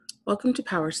Welcome to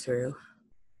Powers Through,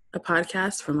 a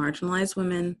podcast for marginalized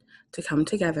women to come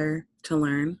together to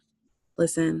learn,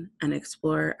 listen, and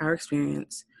explore our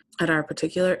experience at our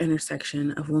particular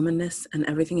intersection of womanness and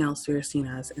everything else we are seen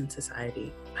as in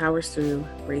society. Powers Through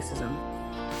Racism.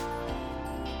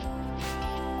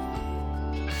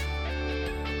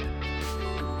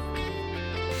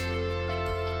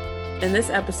 In this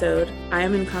episode, I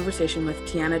am in conversation with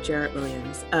Tiana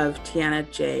Jarrett-Williams of Tiana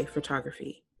J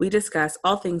Photography. We discuss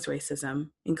all things racism,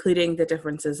 including the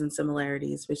differences and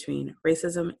similarities between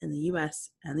racism in the US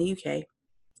and the UK.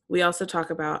 We also talk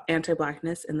about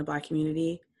anti-Blackness in the Black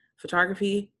community,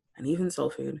 photography, and even soul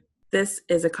food. This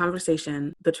is a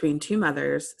conversation between two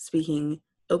mothers speaking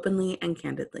openly and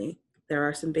candidly. There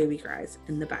are some baby cries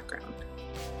in the background.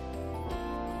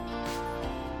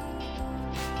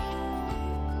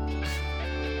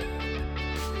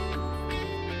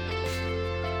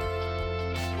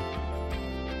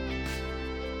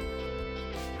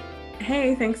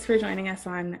 Hey, thanks for joining us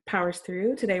on Powers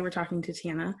Through. Today we're talking to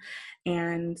Tiana,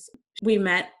 and we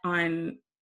met on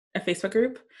a Facebook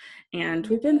group, and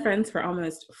we've been friends for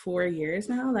almost 4 years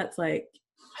now. That's like...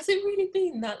 Has it really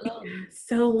been that long?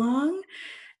 So long.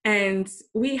 And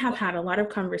we have had a lot of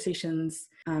conversations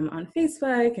on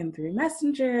Facebook and through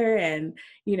Messenger, and,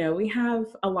 you know, we have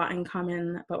a lot in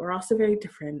common, but we're also very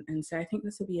different. And so I think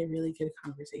this will be a really good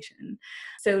conversation.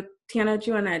 So Tiana, do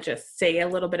you want to just say a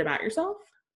little bit about yourself?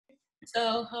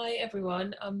 So, hi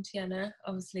everyone, I'm Tiana.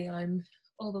 Obviously, I'm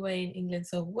all the way in England,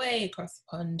 so way across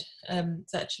the pond.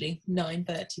 It's actually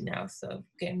 9:30 now, so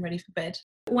getting ready for bed.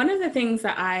 One of the things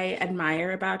that I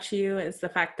admire about you is the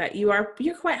fact that you're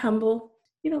quite humble.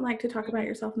 You don't like to talk about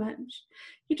yourself much.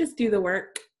 You just do the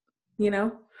work, you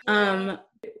know?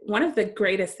 One of the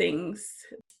greatest things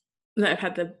that I've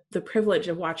had the privilege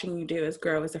of watching you do is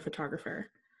grow as a photographer.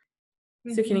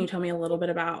 So can you tell me a little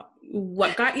bit about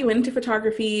what got you into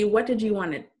photography? What did you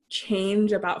want to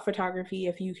change about photography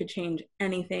if you could change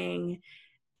anything?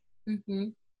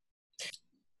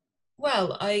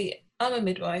 Well, I'm a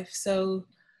midwife, so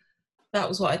that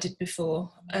was what I did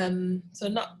before. So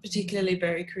not particularly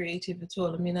very creative at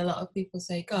all. I mean, a lot of people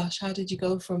say, gosh, how did you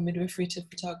go from midwifery to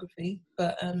photography?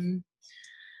 But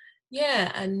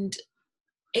yeah, and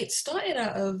it started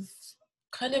out of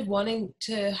kind of wanting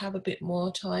to have a bit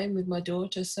more time with my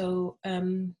daughter. So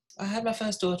I had my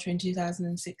first daughter in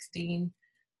 2016,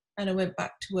 and I went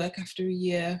back to work after a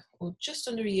year, or just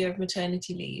under a year of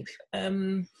maternity leave.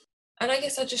 And I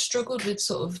guess I just struggled with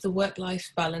sort of the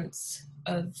work-life balance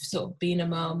of sort of being a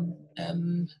mum,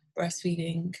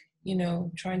 breastfeeding, you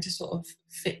know, trying to sort of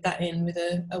fit that in with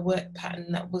a work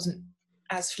pattern that wasn't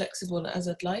as flexible as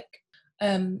I'd like.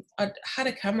 I'd had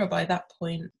a camera by that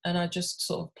point, and I just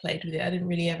sort of played with it. I didn't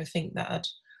really ever think that I'd,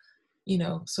 you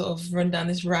know, sort of run down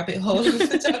this rabbit hole of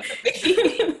photography.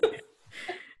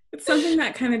 It's something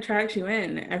that kind of tracks you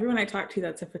in. Everyone I talk to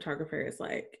that's a photographer is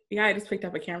like, yeah, I just picked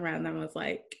up a camera and then was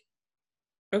like,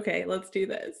 okay, let's do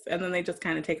this. And then they just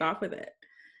kind of take off with it.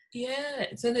 Yeah,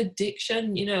 it's an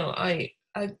addiction. You know, I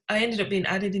ended up being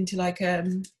added into like a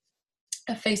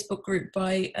Facebook group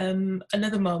by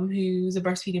another mum who's a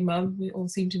breastfeeding mum. We all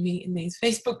seem to meet in these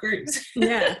Facebook groups.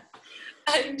 Yeah.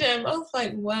 And I was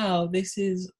like, wow, this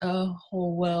is a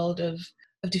whole world of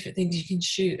different things you can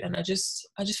shoot. And I just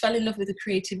fell in love with the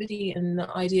creativity and the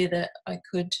idea that I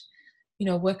could, you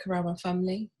know, work around my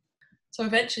family. So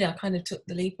eventually I kind of took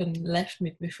the leap and left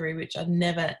midwifery, which I'd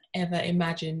never, ever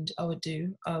imagined I would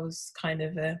do. I was kind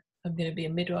of I'm going to be a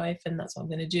midwife, and that's what I'm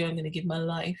going to do. I'm going to give my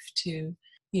life to,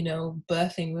 you know,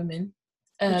 birthing women.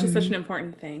 Which is such an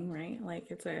important thing, right? Like,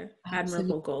 it's a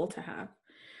admirable goal to have.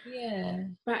 Yeah.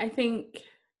 But I think,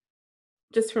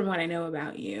 just from what I know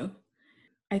about you,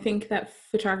 I think that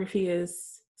photography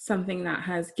is something that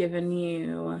has given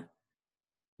you,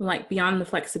 like, beyond the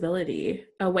flexibility,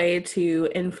 a way to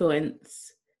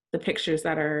influence the pictures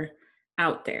that are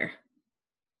out there.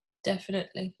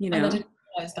 Definitely. You know? And I didn't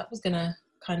realize that was going to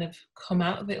kind of come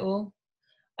out of it all.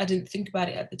 I didn't think about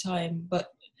it at the time, but,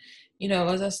 you know,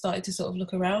 as I started to sort of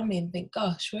look around me and think,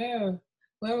 gosh, where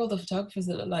are all the photographers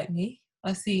that look like me?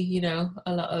 I see, you know,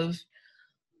 a lot of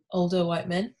older white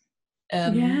men.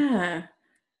 Yeah.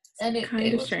 And it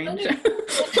was strange.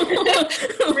 Kind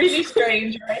of really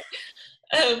strange, right?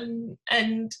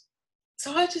 And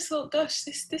so I just thought, gosh,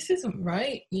 this isn't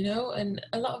right, you know. And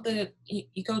a lot of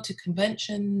you go to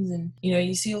conventions and, you know,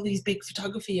 you see all these big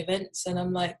photography events, and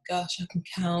I'm like, gosh, I can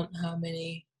count how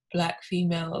many Black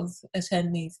females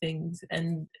attend these things,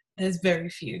 and there's very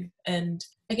few. And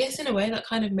I guess in a way that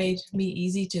kind of made me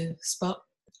easy to spot.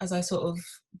 As I sort of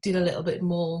did a little bit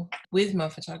more with my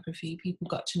photography, people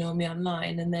got to know me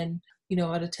online, and then,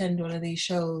 I'd attend one of these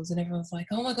shows and everyone's like,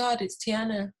 oh my God, it's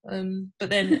Tiana. But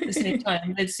then at the same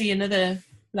time, they'd see another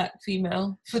Black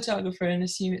female photographer and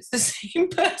assume it's the same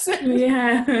person.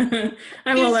 Yeah.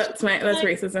 Well, that's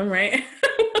racism, right?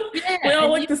 Yeah. We all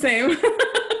look the same.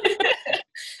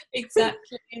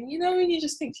 Exactly. And when you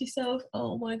just think to yourself,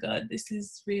 oh my God, this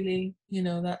is really,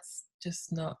 that's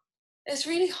just not, it's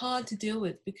really hard to deal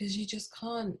with because you just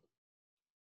can't,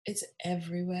 it's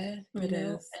everywhere, It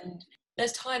is. And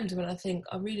there's times when I think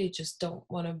I really just don't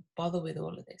want to bother with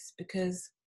all of this because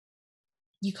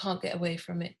you can't get away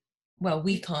from it. Well,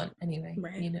 we can't anyway,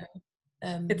 right.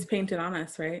 It's painted on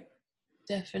us, right?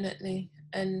 Definitely.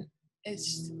 And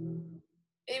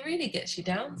it really gets you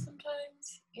down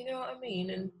sometimes, you know what I mean?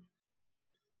 And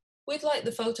with like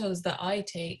the photos that I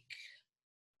take,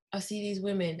 I see these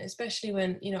women, especially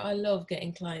when, I love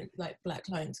getting clients, like Black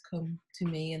clients come to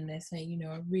me and they're saying,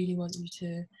 I really want you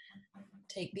to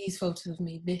take these photos of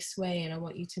me this way and I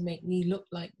want you to make me look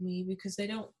like me, because they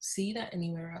don't see that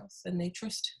anywhere else and they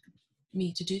trust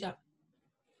me to do that.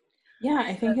 Yeah,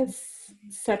 I think it's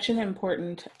such an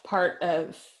important part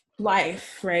of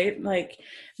life, right? Like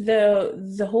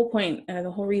the whole point,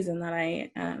 the whole reason that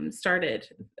I started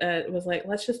was like,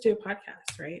 let's just do a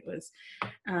podcast, right? Was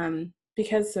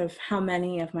because of how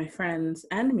many of my friends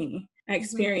and me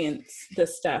experience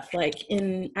this stuff, like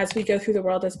as we go through the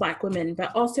world as Black women,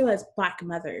 but also as Black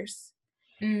mothers.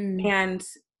 And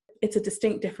it's a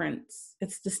distinct difference.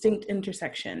 It's a distinct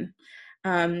intersection,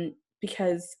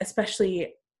 because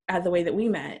especially the way that we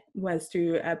met was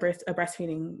through a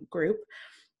breastfeeding group.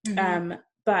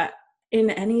 But in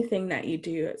anything that you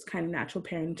do, it's kind of natural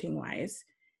parenting wise,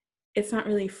 it's not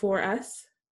really for us.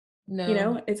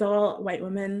 No. It's all white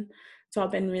women. It's all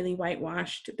been really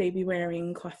whitewashed. Baby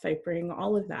wearing, cloth diapering,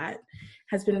 all of that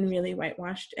has been really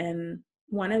whitewashed. And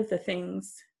one of the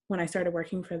things when I started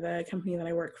working for the company that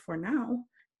I work for now,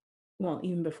 well,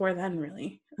 even before then,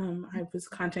 really, I was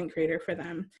content creator for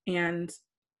them. And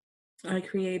I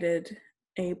created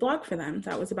a blog for them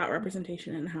that was about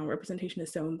representation and how representation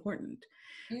is so important.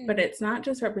 But it's not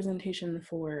just representation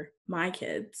for my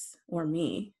kids or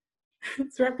me.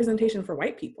 It's representation for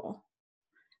white people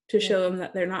to show them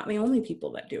that they're not the only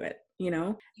people that do it,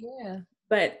 Yeah.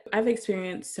 But I've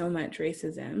experienced so much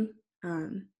racism.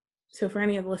 So for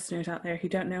any of the listeners out there who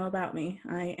don't know about me,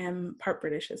 I am part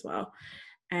British as well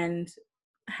and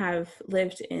have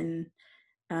lived in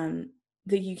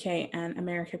the UK and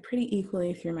America pretty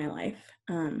equally through my life.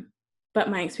 But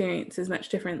my experience is much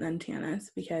different than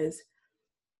Tiana's because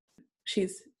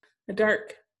she's a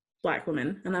dark Black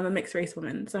woman and I'm a mixed race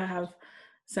woman. So I have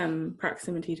some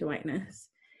proximity to whiteness.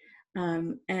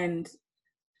 And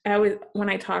when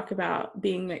I talk about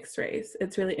being mixed race,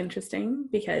 it's really interesting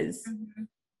because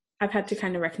I've had to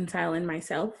kind of reconcile in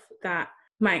myself that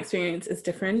my experience is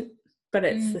different, but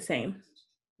it's the same.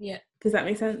 Yeah. Does that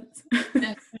make sense?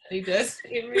 Definitely does.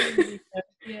 It really does.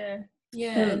 Yeah.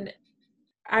 Yeah. And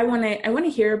I want to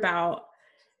hear about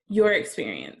your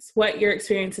experience, what your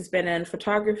experience has been in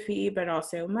photography, but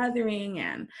also mothering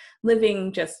and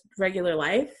living just regular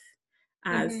life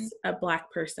as a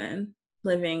Black person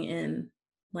living in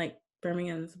like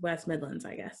Birmingham's West Midlands,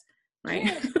 I guess, right?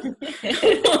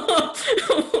 Yeah.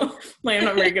 Like, I'm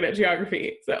not very good at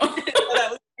geography, so. That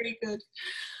was pretty good.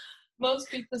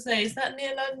 Most people say, is that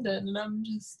near London? And I'm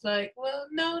just like, well,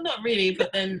 no, not really.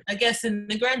 But then I guess in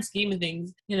the grand scheme of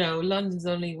things, London's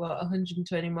only,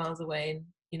 120 miles away.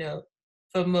 And,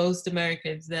 for most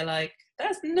Americans, they're like,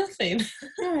 that's nothing.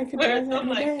 Yeah, I could drive that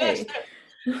in a day.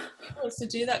 Who wants to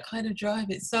do that kind of drive?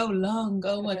 It's so long.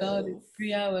 Oh my God, it's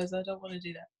 3 hours. I don't want to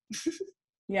do that.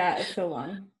 Yeah, it's so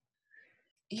long.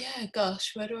 Yeah,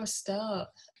 gosh, where do I start?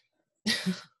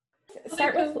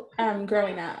 Start with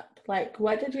growing up. Like,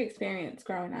 what did you experience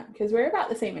growing up? Because we're about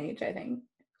the same age, I think.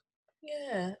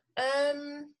 Yeah.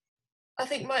 I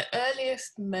think my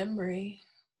earliest memory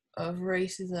of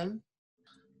racism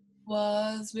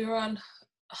was we were on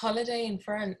holiday in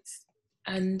France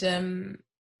and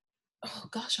oh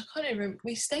gosh, I can't even remember.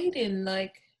 We stayed in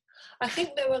I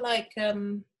think they were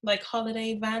like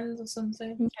holiday vans or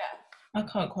something. Yeah. I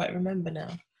can't quite remember now.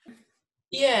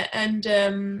 Yeah, and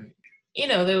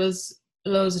there was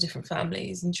loads of different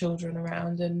families and children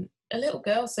around, and a little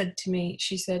girl said to me,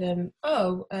 she said,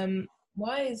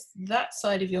 why is that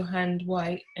side of your hand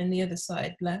white and the other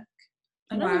side black?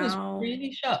 And I was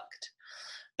really shocked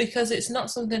because it's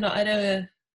not something that I'd ever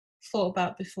thought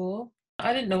about before.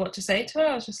 I didn't know what to say to her.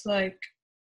 I was just like,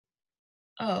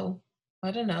 oh, I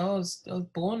don't know. I was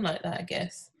born like that, I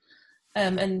guess.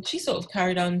 And she sort of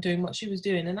carried on doing what she was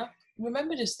doing. And I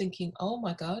remember just thinking, oh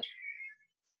my God.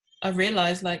 I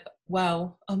realized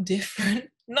wow, I'm different.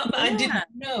 Not that I Yeah. didn't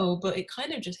know, but it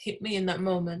kind of just hit me in that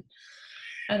moment.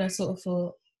 And I sort of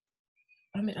thought,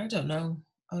 I mean, I don't know.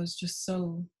 I was just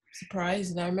so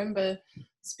surprised. And I remember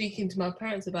speaking to my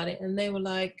parents about it, and they were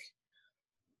like,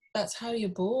 that's how you're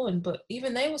born. But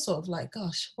even they were sort of like,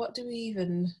 gosh, what do we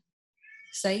even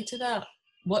say to that?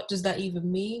 What does that even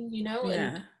mean, you know?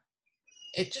 And Yeah.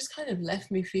 it just kind of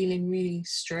left me feeling really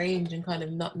strange and kind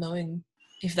of not knowing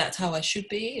if that's how I should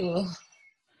be or,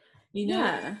 you know?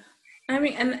 Yeah. I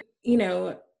mean, and,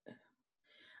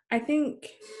 I think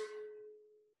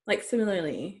like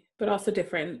similarly, but also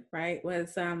different, right,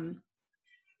 was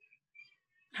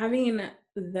having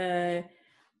the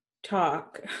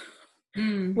talk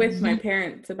with my Mm-hmm.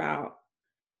 parents about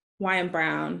why I'm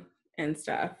brown and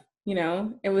stuff.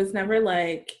 It was never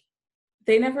like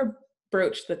they never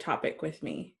broached the topic with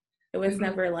me. It was Mm-hmm.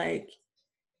 never like,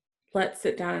 let's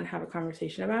sit down and have a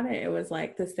conversation about it. It was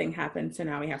like, this thing happened, so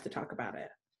now we have to talk about it,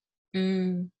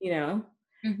 Mm-hmm. you know?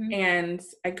 Mm-hmm. And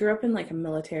I grew up in like a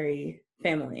military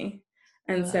family.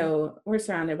 And Wow. so we're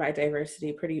surrounded by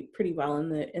diversity pretty well in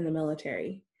the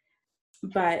military.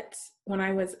 But when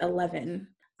I was 11,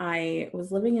 I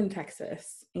was living in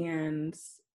Texas and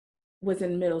was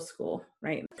in middle school,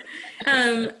 right?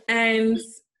 And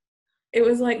it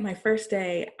was like my first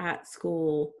day at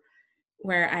school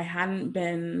where I hadn't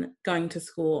been going to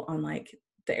school on like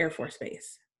the Air Force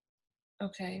Base.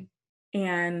 Okay.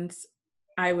 And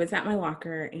I was at my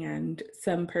locker and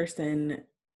some person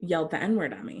yelled the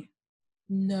N-word at me.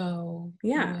 No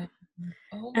Yeah. way.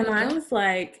 Oh And my I God. was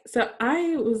like,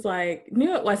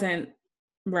 knew it wasn't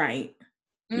right,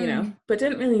 Mm. but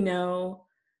didn't really know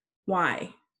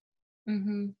why,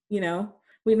 Mm-hmm. you know?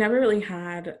 We never really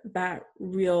had that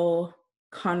real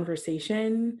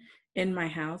conversation in my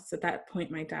house. At that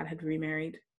point, my dad had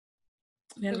remarried.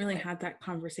 We hadn't really Okay. had that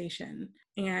conversation.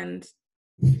 And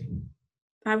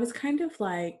I was kind of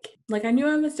like I knew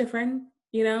I was different,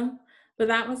 but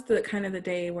that was the kind of the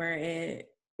day where it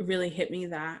really hit me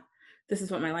that this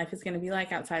is what my life is going to be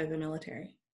like outside of the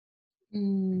military,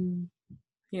 Mm.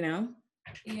 you know?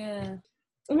 Yeah.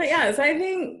 But yeah, so I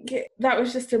think that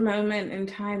was just a moment in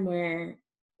time where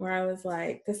I was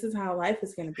like, this is how life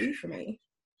is going to be for me.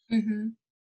 Mm-hmm.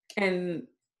 And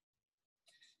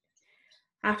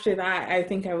after that, I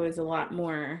think I was a lot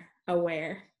more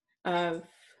aware of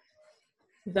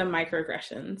the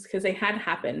microaggressions because they had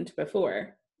happened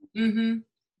before, Mm-hmm.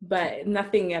 but I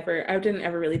didn't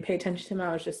ever really pay attention to them.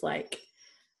 I was just like,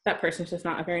 that person's just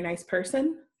not a very nice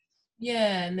person.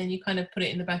 Yeah, and then you kind of put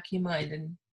it in the back of your mind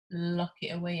and lock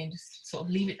it away and just sort of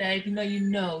leave it there, even though you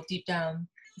know deep down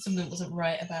something wasn't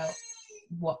right about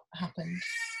what happened.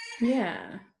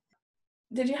 Yeah.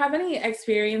 Did you have any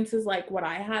experiences like what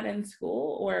I had in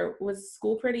school, or was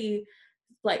school pretty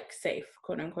like safe,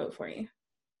 quote unquote, for you?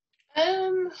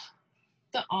 Um,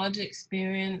 the odd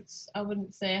experience. I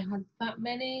wouldn't say I had that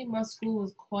many. My school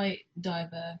was quite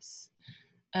diverse.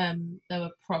 There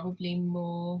were probably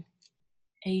more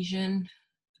Asian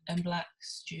and Black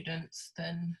students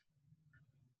than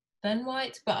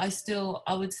white, but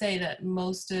I would say that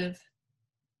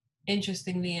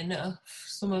interestingly enough,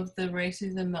 some of the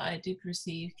racism that I did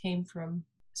receive came from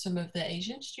some of the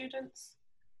Asian students.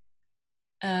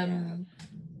 Yeah.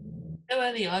 There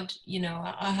were the odd,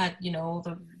 I had, all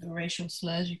the racial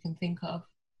slurs you can think of,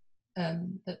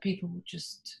 that people would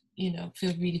just,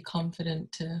 feel really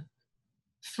confident to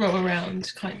throw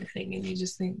around kind of thing. And you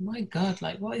just think, my God,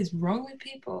 like, what is wrong with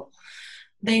people?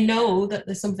 They know that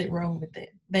there's something wrong with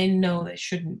it. They know they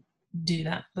shouldn't do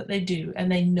that, but they do,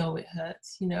 and they know it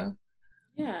hurts.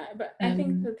 Yeah, but Um, I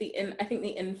think the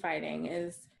infighting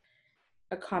is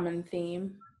a common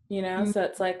theme, mm, So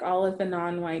it's like all of the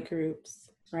non-white groups,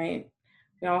 right?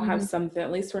 We all have mhm. something.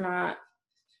 At least we're not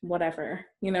whatever.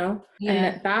 And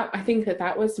Yeah. that I think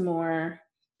that was more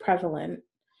prevalent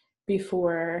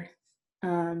before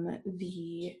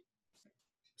the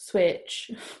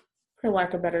switch, for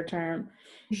lack of a better term,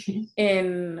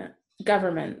 in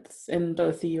governments in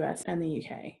both the US and the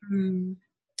UK. Mm,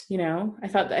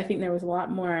 I think there was a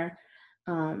lot more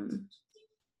um,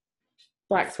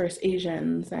 blacks versus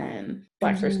Asians and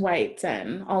blacks versus mhm. whites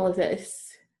and all of this.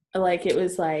 Like it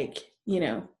was like,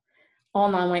 all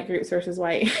non-white groups versus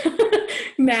white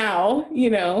now,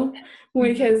 Mhm.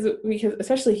 because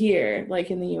especially here,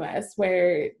 like in the US,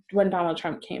 where when Donald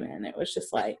Trump came in, it was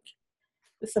just like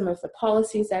some of the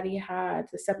policies that he had,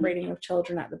 the separating of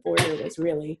children at the border was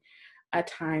really a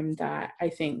time that I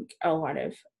think a lot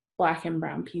of Black and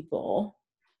brown people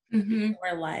Mhm.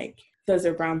 were like, those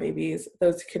are brown babies,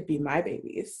 those could be my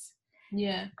babies.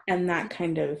 Yeah. And that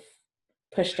kind of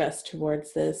pushed us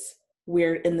towards this,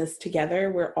 we're in this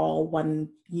together, we're all one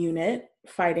unit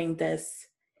fighting this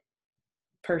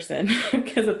person,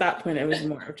 because at that point it was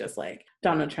more of just like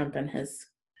Donald Trump and his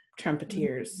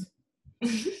Trumpeteers,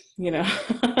 you know.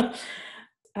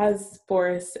 As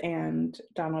Boris and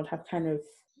Donald have kind of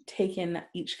taken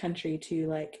each country to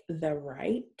like the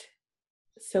right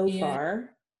so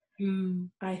far,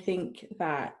 I think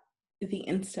that the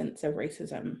instance of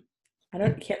racism,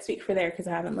 can't speak for there because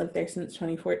I haven't lived there since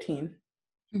 2014.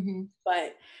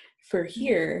 But for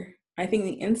here, I think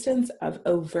the instance of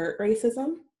overt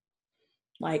racism,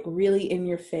 like really in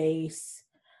your face,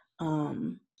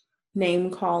 name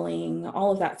calling,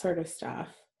 all of that sort of stuff,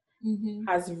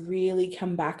 has really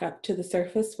come back up to the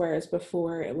surface, whereas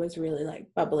before it was really like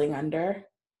bubbling under.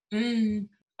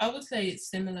 I would say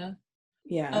it's similar.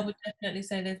 Yeah. I would definitely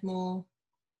say there's more,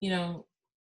 you know,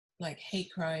 like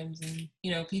hate crimes and,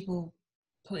 you know, people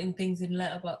putting things in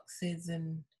letterboxes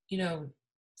and, you know,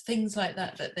 things like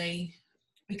that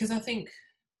because I think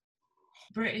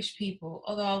British people,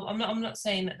 although I'm not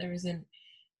saying that there isn't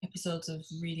episodes of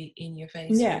really in your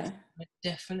face. Yeah. It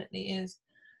definitely is.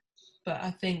 But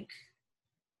I think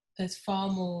there's far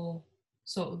more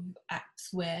sort of acts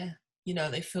where, you know,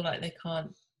 they feel like they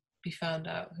can't be found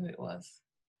out who it was.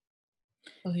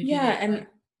 Or who did it, and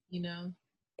you know.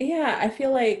 Yeah, I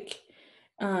feel like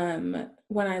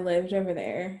when I lived over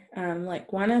there,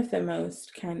 like one of the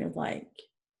most kind of like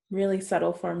really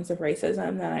subtle forms of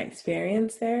racism that I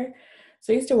experienced there.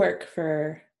 So I used to work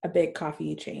for a big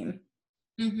coffee chain.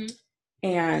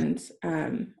 And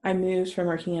I moved from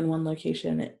working in one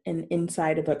location and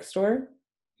inside a bookstore.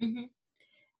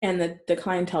 And the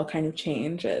clientele kind of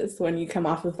changes when you come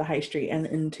off of the high street and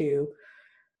into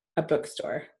a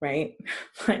bookstore, right?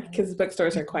 Like, because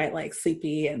bookstores are quite like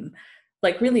sleepy and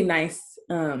like really nice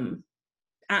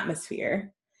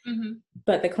atmosphere.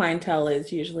 But the clientele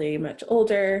is usually much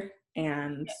older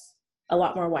and a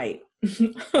lot more white.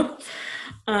 But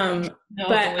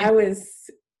I was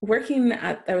working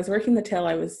the till.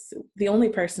 I was the only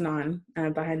person on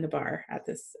behind the bar at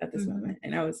this moment,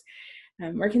 and I was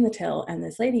working the till, and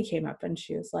this lady came up and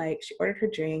she was like, she ordered her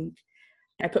drink.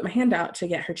 I put my hand out to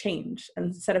get her change, and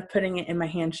instead of putting it in my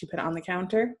hand, she put it on the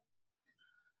counter.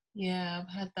 Yeah,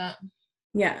 I've had that.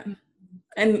 Yeah.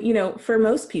 And, you know, for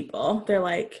most people, they're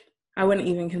like, I wouldn't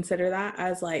even consider that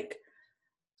as like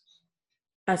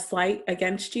a slight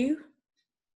against you.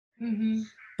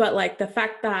 But like the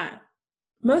fact that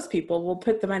most people will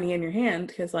put the money in your hand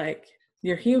because like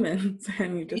you're humans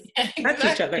and you just touch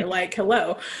each other, like,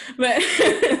 hello. But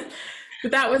but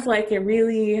that was like a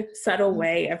really subtle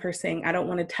way of her saying, I don't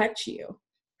want to touch you.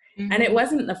 And it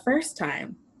wasn't the first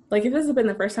time. Like if this had been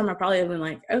the first time, I probably have been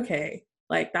like, okay,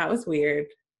 like that was weird.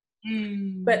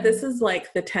 But this is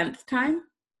like the 10th time.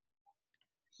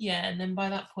 Yeah, and then by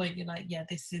that point you're like, yeah,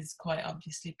 this is quite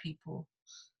obviously people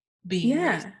being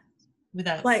racist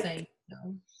without like, saying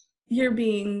so. You're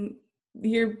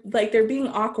like, they're being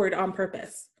awkward on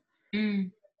purpose.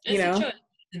 It's a choice,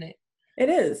 isn't it? It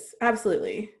is,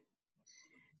 absolutely.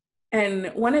 And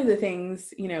one of the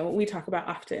things, you know, we talk about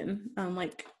often,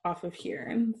 like off of here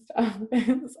and stuff,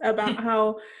 is about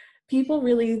how people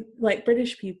really, like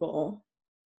British people,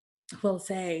 will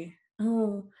say,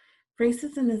 oh,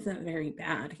 racism isn't very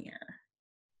bad here.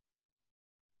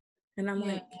 And I'm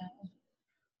like,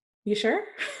 you sure?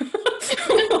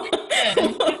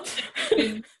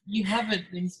 You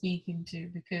haven't been speaking to,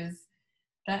 because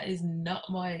that is not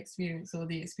my experience or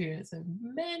the experience of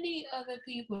many other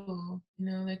people. You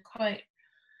know, they're quite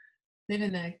live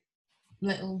in their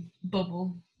little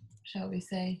bubble, shall we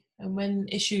say. And when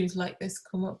issues like this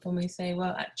come up and we say,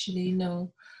 well, actually,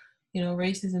 no, you know,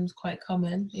 racism is quite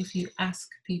common. If you ask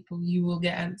people, you will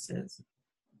get answers.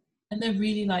 And they're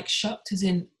really like shocked, as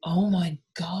in, oh my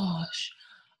gosh,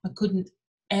 I couldn't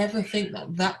ever think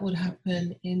that that would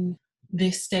happen in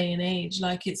this day and age.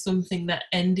 Like it's something that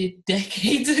ended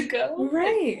decades ago.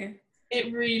 Right.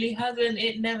 It really hasn't.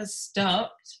 It never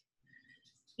stopped,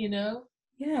 you know?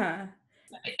 Yeah.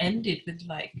 It ended with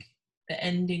like the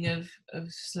ending of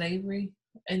slavery.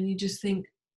 And you just think,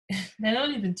 they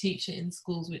don't even teach it in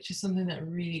schools, which is something that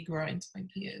really grinds my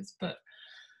gears. But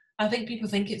I think people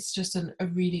think it's just a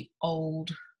really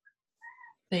old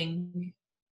thing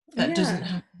that doesn't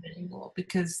happen anymore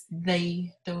because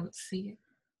they don't see it.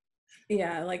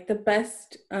 Yeah, like the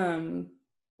best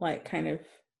like kind of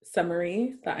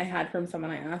summary that I had from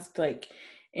someone I asked, like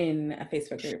in a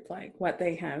Facebook group, like what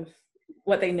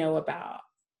they know about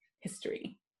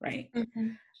history, right?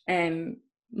 And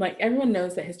like everyone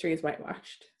knows that history is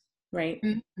whitewashed, right?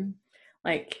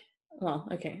 Like, well,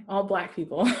 okay, all Black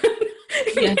people know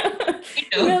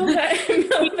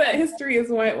that history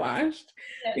is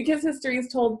because history is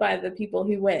told by the people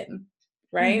who win,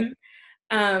 right?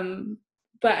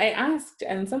 But I asked,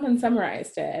 and someone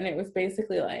summarized it, and it was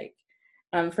basically like,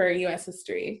 for U.S.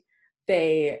 history,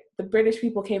 the British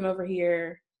people came over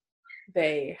here,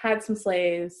 they had some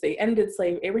slaves, they ended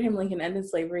slavery. Abraham Lincoln ended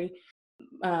slavery.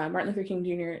 Martin Luther King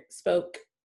Jr. spoke,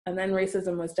 and then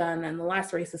racism was done, and the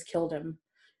last racist killed him,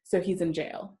 so he's in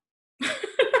jail. I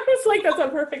was like, that's a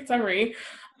perfect summary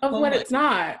of what it's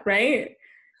not, right?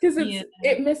 Because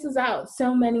it misses out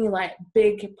so many like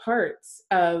big parts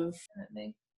of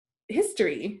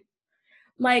history.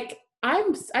 Like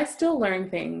I still learn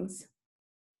things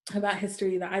about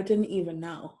history that I didn't even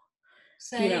know.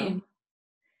 Same. You know?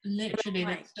 Literally,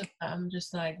 that's stuff that I'm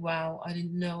just like, wow, I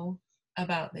didn't know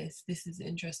about this. This is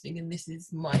interesting, and this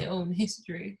is my own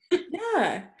history.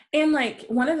 Yeah. And like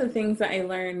one of the things that I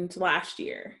learned last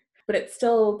year, but it's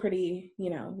still pretty,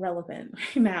 relevant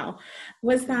right now,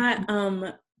 was that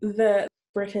the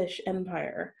British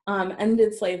Empire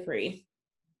ended slavery.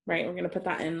 Right? We're going to put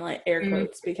that in like air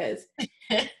quotes because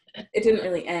it didn't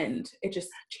really end. It just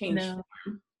changed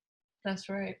form. That's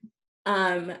right.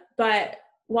 But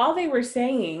while they were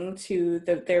saying to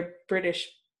their British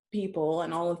people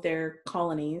and all of their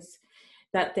colonies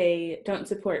that they don't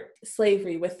support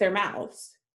slavery with their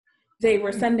mouths, they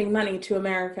were sending money to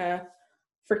America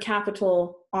for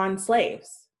capital on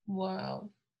slaves. Wow.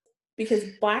 Because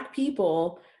Black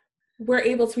people were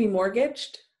able to be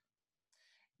mortgaged.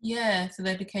 Yeah, so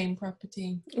they became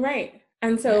property. Right.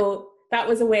 And so that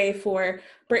was a way for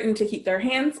Britain to keep their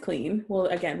hands clean. Well,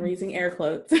 again, we're using air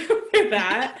quotes for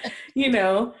that,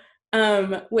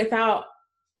 without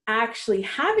actually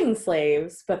having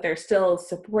slaves, but they're still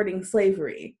supporting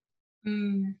slavery,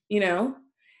 And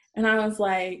I was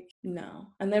like, no.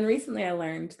 And then recently I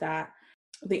learned that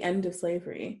the end of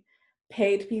slavery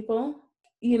paid people,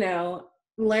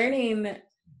 learning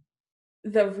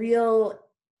the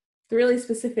really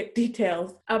specific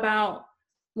details about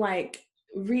like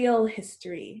real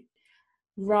history,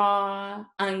 raw,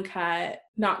 uncut,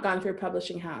 not gone through a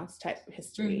publishing house type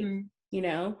history,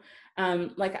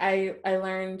 like I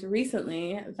learned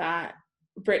recently that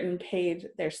Britain paid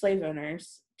their slave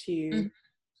owners to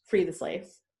free the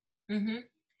slaves.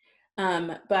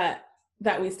 But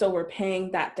that we still were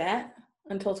paying that debt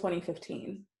until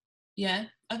 2015. Yeah,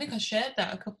 I think I shared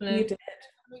that a couple of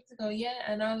weeks ago. Yeah,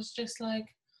 and I was just like,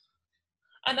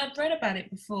 and I'd read about it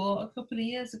before a couple of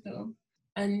years ago,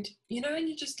 and and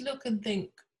you just look and think,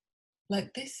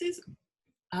 like, this is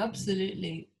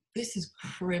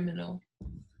criminal,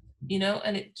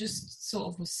 and it just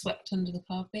sort of was swept under the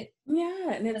carpet.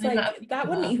 Yeah, and it's like that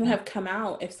wouldn't even have come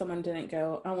out if someone didn't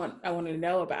go, I want to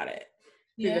know about it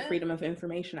through the Freedom of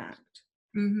Information Act.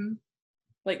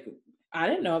 Like, I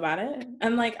didn't know about it.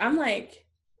 And like, I'm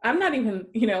not even,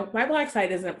 my Black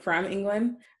side isn't from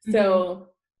England. So,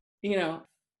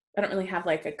 I don't really have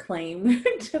like a claim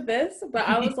to this, but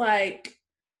I was like,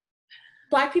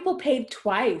 Black people paid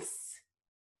twice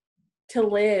to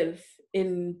live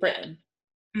in Britain.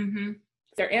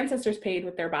 Their ancestors paid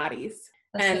with their bodies.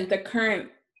 And the current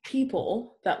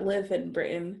people that live in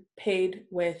Britain paid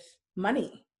with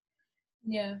money.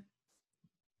 Yeah.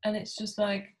 And it's just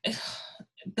like,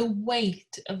 the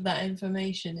weight of that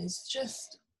information is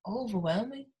just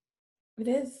overwhelming. It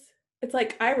is. It's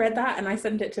like, I read that and I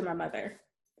sent it to my mother.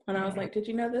 And I was like, did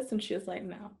you know this? And she was like,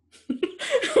 no.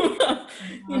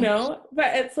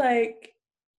 But it's like,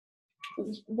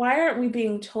 why aren't we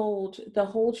being told the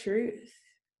whole truth?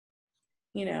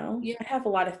 I have a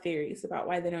lot of theories about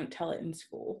why they don't tell it in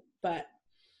school. But,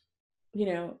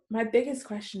 my biggest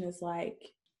question is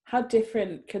like, how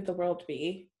different could the world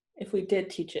be if we did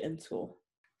teach it in school?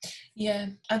 Yeah,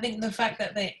 I think the fact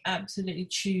that they absolutely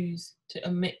choose to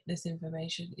omit this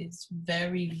information is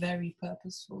very, very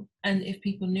purposeful. And if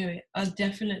people knew it, I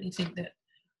definitely think that,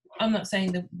 I'm not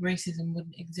saying that racism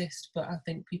wouldn't exist, but I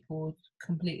think people would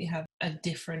completely have a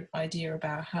different idea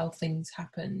about how things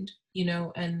happened,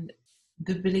 and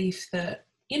the belief that,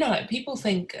 like people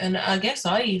think, and I guess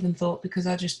I even thought because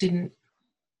I just didn't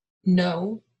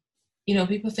know,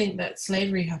 people think that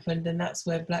slavery happened and that's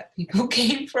where Black people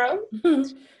came from.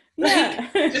 Yeah.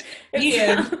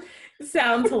 It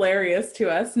sounds hilarious to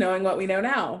us knowing what we know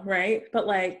now, right? But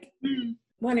like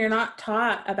when you're not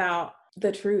taught about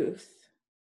the truth,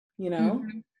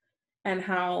 and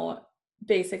how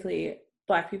basically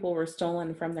Black people were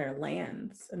stolen from their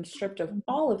lands and stripped of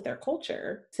all of their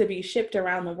culture to be shipped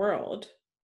around the world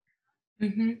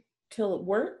to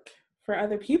work for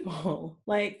other people.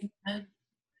 Like, and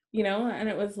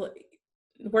it was like,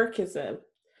 work is a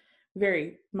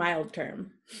very mild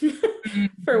term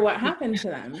for what happened to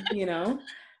them,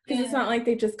 Because it's not like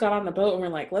they just got on the boat and were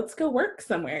like, let's go work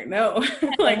somewhere. No,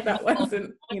 like that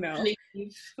wasn't, you know. We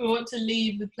want to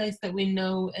leave the place that we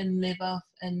know and live off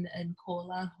and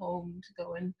call our home to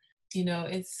go and, you know,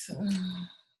 it's,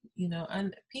 you know,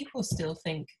 and people still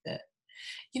think that,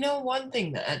 you know, one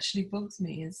thing that actually bugs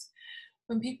me is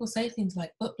when people say things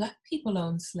like, but black people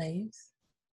own slaves.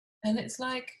 And it's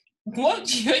like, what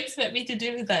do you expect me to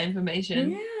do with that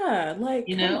information? Yeah, like,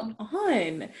 You come know?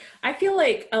 on. I feel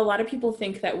like a lot of people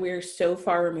think that we're so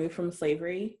far removed from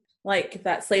slavery, like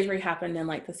that slavery happened in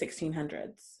like the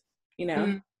 1600s, you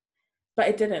know? But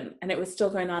it didn't. And it was still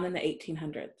going on in the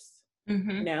 1800s,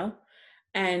 you know?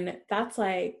 And that's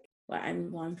like, well,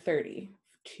 I'm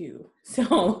 32.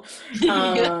 So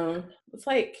it's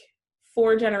like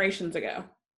 4 generations ago.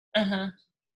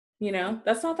 You know,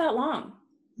 that's not that long.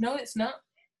 No, it's not.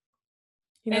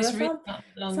 You know, it's that's really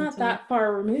it's not that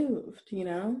far removed, you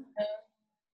know?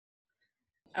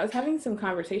 I was having some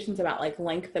conversations about like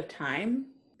length of time,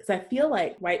 because I feel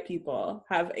like white people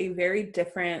have a very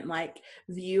different like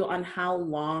view on how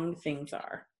long things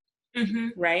are,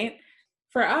 right?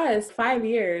 For us, 5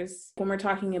 years, when we're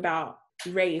talking about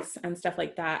race and stuff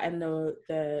like that, and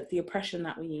the oppression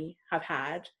that we have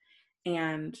had,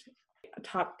 and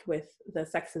topped with the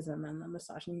sexism and the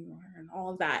misogyny and all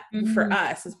of that, for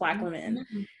us as Black women,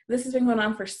 this has been going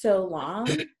on for so long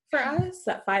for us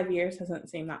that 5 years doesn't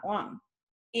seem that long.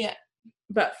 Yeah.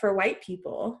 But for white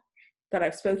people that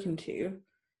I've spoken to,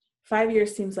 5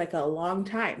 years seems like a long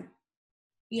time.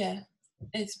 Yeah.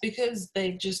 It's because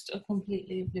they just are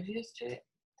completely oblivious to it.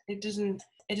 It doesn't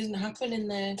happen in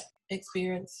their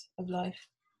experience of life.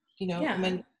 You know, Yeah. I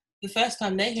mean, the first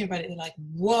time they hear about it, they're like,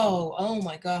 whoa, oh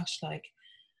my gosh, like,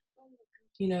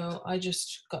 you know, I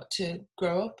just got to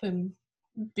grow up and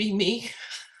be me,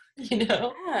 you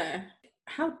know? Yeah.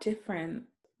 How different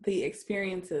the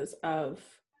experiences of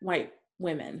white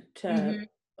women to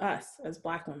us as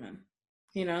Black women,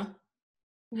 you know?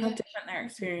 How different their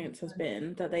experience has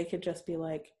been, that they could just be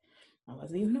like, I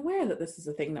wasn't even aware that this is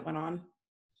a thing that went on.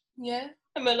 Yeah.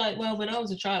 And we're like, well, when I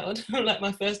was a child, like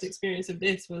my first experience of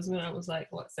this was when I was like,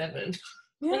 what, 7?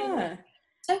 Yeah.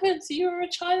 7, so you were a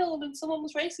child and someone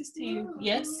was racist to you.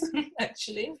 Yes,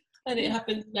 actually. And it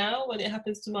happens now when it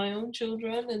happens to my own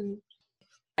children. And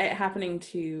it happening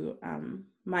to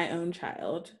my own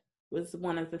child was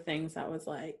one of the things that was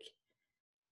like,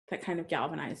 that kind of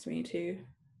galvanized me to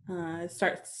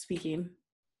start speaking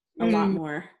a lot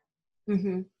more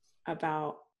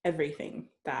about everything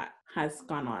that has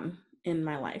gone on in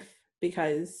my life,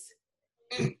 because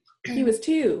he was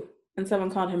 2 and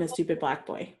someone called him a stupid Black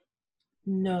boy.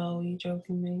 No, you're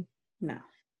joking me. No.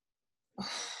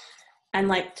 And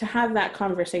like to have that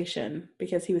conversation,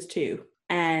 because he was 2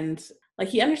 and like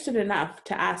he understood enough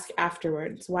to ask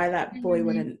afterwards why that boy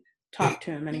wouldn't talk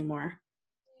to him anymore.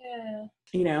 Yeah.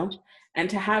 You know, and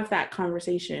to have that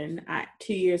conversation at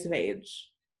 2 years of age.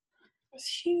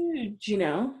 It's huge. You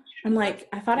know, I'm like,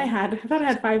 I thought I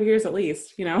had 5 years at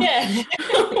least, you know? Yeah.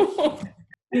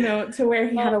 You know, to where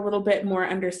he had a little bit more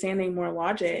understanding, more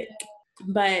logic.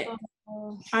 But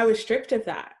I was stripped of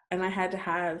that. And I had to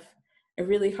have a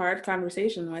really hard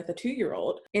conversation with a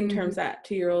 2-year-old in terms that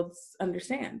 2-year-olds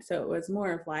understand. So it was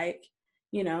more of like,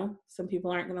 you know, some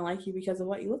people aren't going to like you because of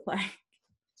what you look like.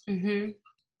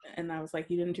 And I was like,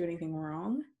 you didn't do anything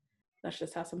wrong. That's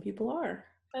just how some people are.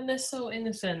 And they're so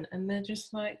innocent and they're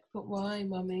just like, but why,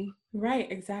 mummy? Right,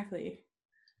 exactly.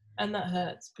 And that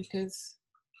hurts because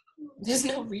there's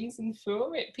no reason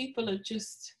for it. People are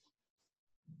just,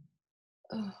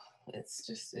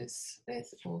 it's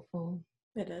awful.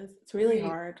 It is. It's really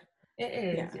hard. It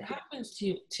is. Yeah. It happens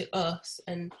to us,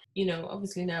 and you know,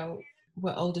 obviously now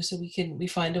we're older, so we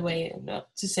find a way,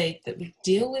 not to say that we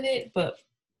deal with it, but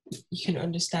you can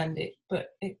understand it. But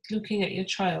looking at your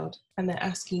child and they're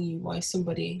asking you why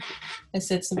somebody has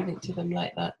said something to them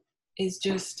like that is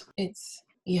just,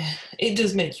 it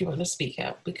does make you want to speak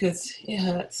out, because it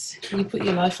hurts. You put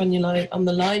your life on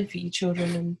the line for your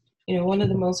children, and you know, one of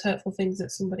the most hurtful things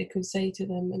that somebody could say to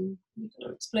them, and you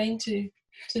can explain to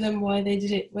them why they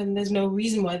did it when there's no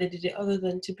reason why they did it other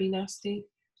than to be nasty.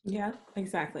 Yeah,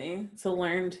 exactly. It's a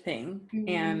learned thing.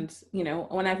 And, you know,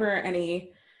 whenever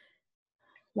any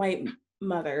white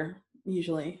mother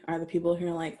usually are the people who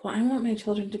are like, well, I want my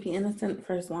children to be innocent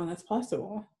for as long as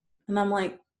possible. And I'm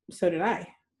like, so did I.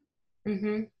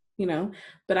 You know,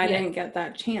 but I didn't get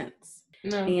that chance.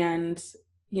 No. And,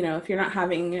 you know, if you're not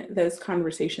having those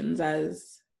conversations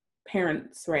as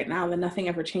parents right now, then nothing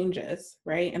ever changes,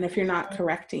 right? And if you're not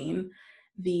correcting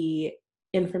the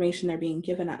information they're being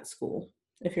given at school,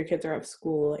 if your kids are of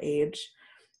school age,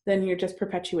 then you're just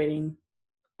perpetuating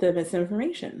the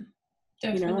misinformation.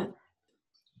 Definitely. You know,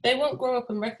 they won't grow up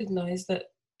and recognize that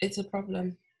it's a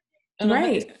problem. And I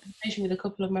had this Right. conversation with a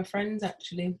couple of my friends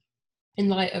actually, in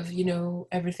light of, you know,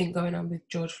 everything going on with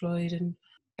George Floyd and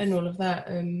all of that.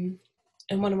 And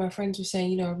one of my friends was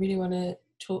saying, you know, I really want to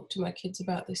talk to my kids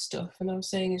about this stuff. And I was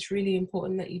saying it's really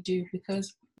important that you do,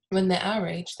 because when they're our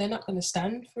age, they're not going to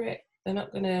stand for it. They're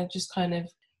not going to just kind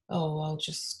of, oh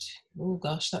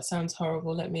gosh, that sounds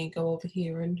horrible. Let me go over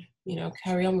here and, you know,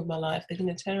 carry on with my life. They're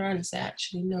going to turn around and say,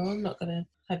 actually, no, I'm not going to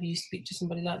have you speak to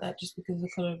somebody like that just because of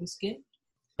the colour of the skin.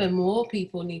 But more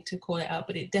people need to call it out,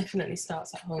 but it definitely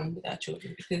starts at home with our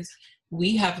children, because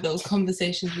we have those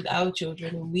conversations with our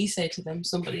children and we say to them,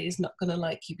 somebody is not going to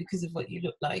like you because of what you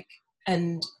look like.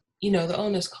 And, you know, the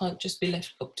onus can't just be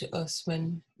left up to us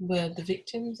when we're the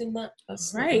victims in that.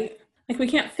 That's Right. Like, we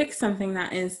can't fix something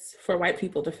that is for white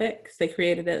people to fix. They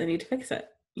created it, they need to fix it,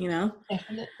 you know?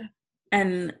 Definitely.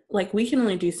 And like, we can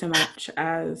only do so much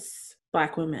as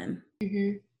Black women.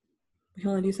 Mm-hmm. We can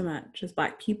only do so much as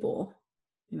Black people,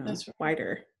 you know, That's right.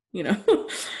 whiter, you know.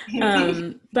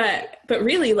 But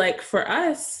really, like, for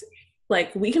us,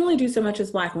 like, we can only do so much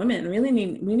as Black women. We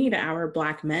need our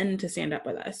Black men to stand up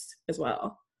with us as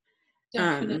well.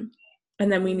 Definitely.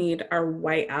 And then we need our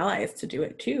white allies to do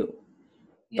it too.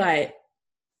 Yeah. But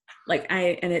like,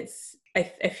 I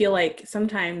feel like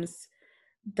sometimes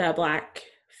the Black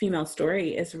female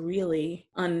story is really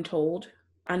untold,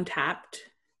 untapped,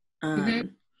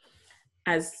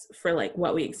 as for like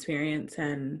what we experience,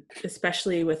 and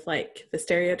especially with like the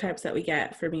stereotypes that we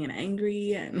get for being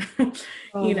angry and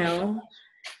you know.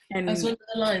 And that's one of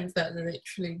the lines that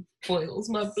literally boils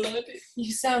my blood.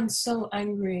 You sound so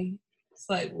angry. It's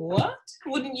like, what?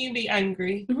 Wouldn't you be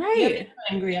angry? Right. Yeah,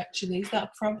 angry, actually. Is that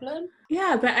a problem?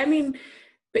 Yeah, but I mean,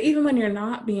 but even when you're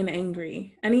not being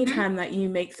angry, anytime that you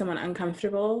make someone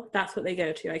uncomfortable, that's what they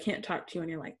go to. I can't talk to you when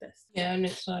you're like this. Yeah, and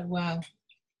it's like, wow.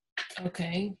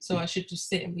 Okay, so I should just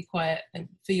sit and be quiet and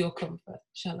for your comfort,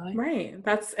 shall I? Right.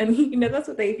 That's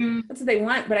what they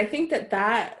want. But I think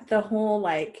that the whole,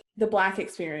 like, the Black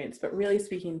experience, but really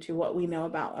speaking to what we know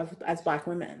about as Black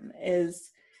women,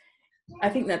 is, I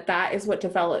think that is what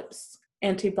develops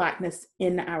anti-Blackness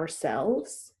in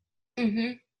ourselves.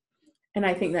 Mm-hmm. And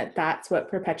I think that's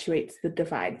what perpetuates the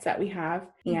divides that we have,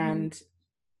 and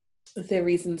the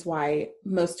reasons why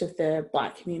most of the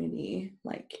Black community,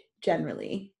 like,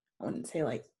 generally, I wouldn't say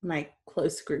like my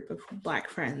close group of Black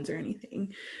friends or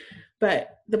anything,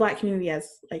 but the Black community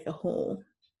as like a whole,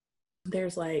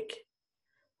 there's like,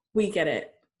 we get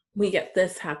it. We get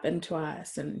this happen to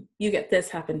us and you get this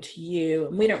happen to you.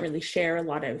 And we don't really share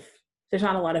there's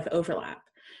not a lot of overlap,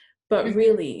 but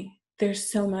really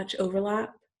there's so much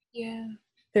overlap. Yeah.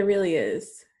 There really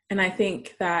is. And I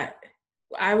think that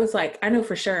I was like, I know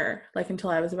for sure, like,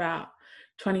 until I was about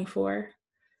 24,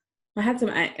 I had some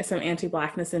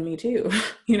anti-Blackness in me too,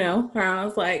 you know, where I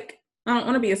was like, I don't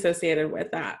want to be associated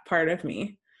with that part of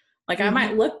me. Like, I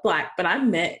might look Black, but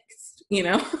I'm mixed, you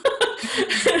know?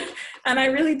 And I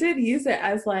really did use it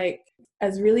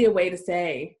as really a way to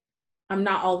say, I'm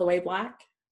not all the way Black.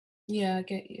 Yeah, I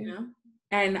get you. You know?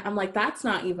 And I'm like, that's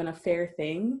not even a fair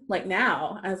thing. Like,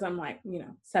 now, as I'm like, you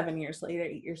know, 8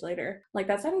 years later, like,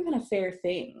 that's not even a fair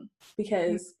thing,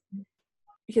 because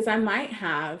I might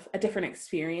have a different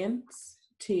experience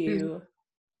to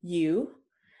you,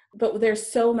 but there's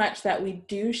so much that we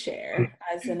do share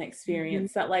as an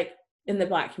experience that, like, in the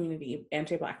Black community,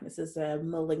 anti-Blackness is a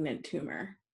malignant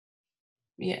tumor.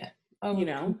 Yeah, I would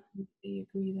completely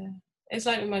agree there. It's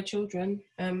like with my children.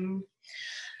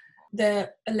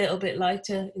 They're a little bit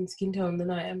lighter in skin tone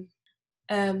than I am.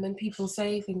 And people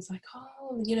say things like,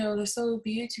 oh, you know, they're so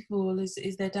beautiful.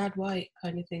 Is their dad white,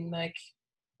 kind of thing? Like,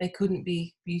 they couldn't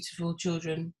be beautiful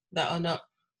children that are not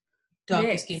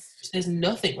darker skin. There's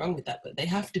nothing wrong with that, but they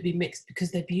have to be mixed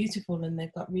because they're beautiful and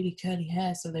they've got really curly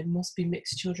hair, so they must be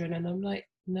mixed children. And I'm like,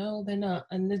 no, they're not.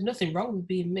 And there's nothing wrong with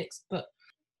being mixed, but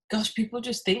gosh, people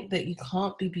just think that you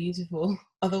can't be beautiful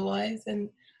otherwise. And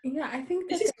yeah, I think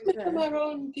this is coming from our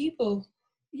own people.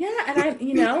 Yeah, and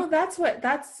you know,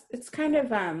 it's kind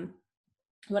of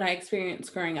what I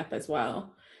experienced growing up as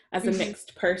well as a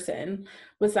mixed person,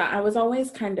 was that I was always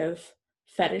kind of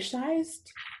fetishized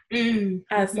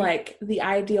as like the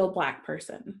ideal Black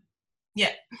person.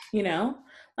 Yeah. You know,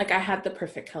 like, I had the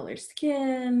perfect color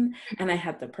skin and I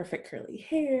had the perfect curly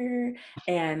hair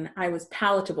and I was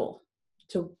palatable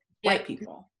to white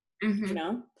people, you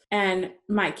know? And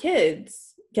my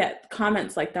kids get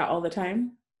comments like that all the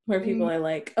time, where people are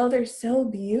like, oh, they're so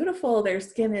beautiful. Their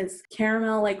skin is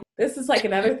caramel. Like, this is like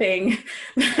another thing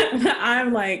that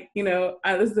I'm like, you know,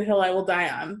 this is a hill I will die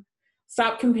on.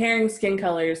 Stop comparing skin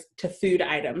colors to food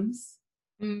items,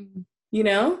 you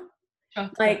know?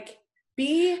 Chocolate. Like,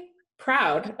 be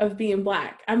proud of being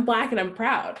Black. I'm Black and I'm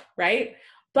proud, right?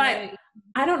 But Right.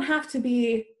 I don't have to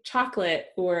be chocolate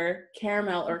or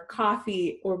caramel or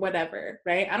coffee or whatever,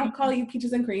 right? I don't call you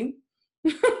peaches and cream.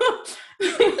 You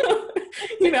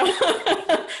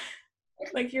know,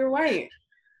 like, you're white.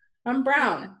 I'm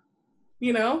brown,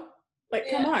 you know, like,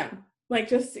 come on. Like,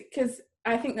 just because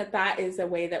I think that is a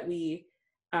way that we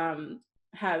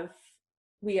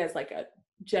we as like a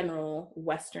general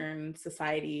Western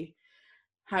society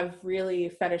have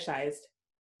really fetishized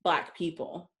Black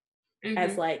people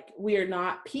as like, we're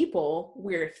not people,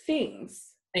 we're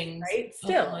things, right?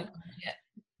 Still, Oh my God, yeah.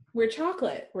 We're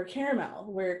chocolate, we're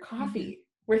caramel, we're coffee,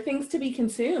 we're things to be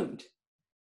consumed.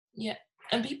 Yeah,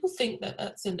 and people think that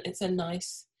it's a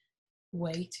nice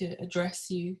way to address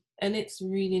you, and it's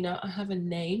really not. I have a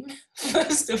name,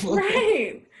 first of all.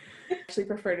 Right. I actually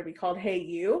prefer to be called "Hey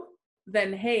You"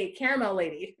 than "Hey Caramel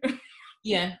Lady."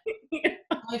 Yeah,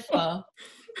 by far.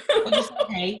 Or just say,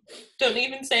 hey, don't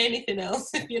even say anything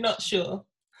else if you're not sure.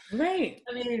 Right.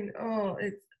 I mean,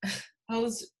 I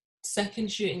was second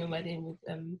shooting a wedding with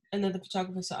another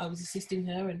photographer, so I was assisting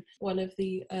her, and one of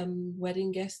the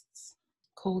wedding guests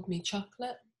called me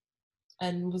chocolate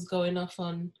and was going off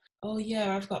on, oh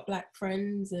yeah, I've got Black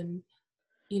friends, and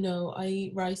you know, I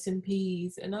eat rice and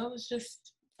peas, and I was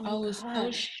just, I was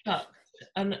shocked,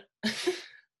 and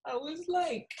I was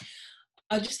like,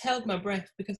 I just held my breath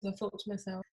because I thought to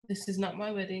myself, this is not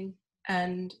my wedding,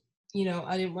 and you know,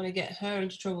 I didn't want to get her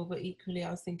into trouble, but equally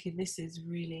I was thinking, this is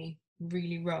really,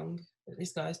 really wrong that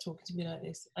this guy's talking to me like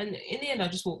this. And in the end, I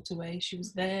just walked away. She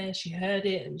was there, she heard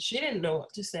it, and she didn't know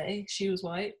what to say. She was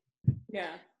white.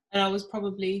 Yeah. And I was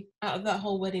probably, out of that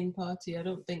whole wedding party, I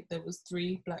don't think there was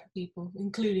 3 Black people,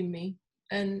 including me.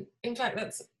 And in fact,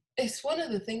 it's one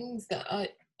of the things that I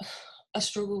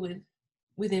struggle with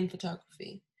within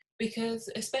photography, because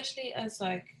especially as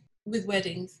like with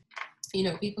weddings, you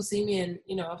know, people see me and,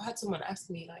 you know, I've had someone ask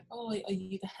me like, oh, are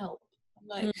you the help? I'm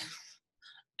like,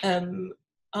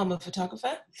 I'm a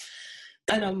photographer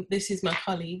and this is my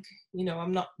colleague, you know,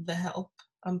 I'm not the help.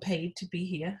 I'm paid to be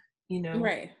here, you know.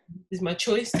 Right. It's my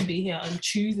choice to be here. I'm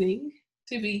choosing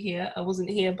to be here. I wasn't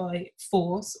here by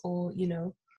force, or, you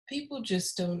know, people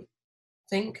just don't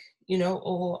think, you know,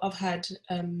 or I've had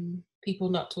people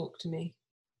not talk to me,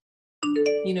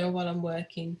 you know, while I'm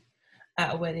working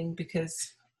at a wedding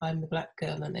because I'm the Black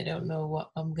girl and they don't know what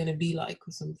I'm going to be like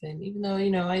or something, even though, you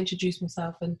know, I introduced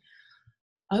myself. And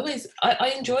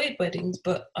I enjoyed weddings,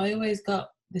 but I always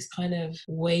got this kind of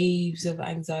waves of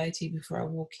anxiety before I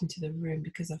walk into the room,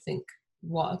 because I think,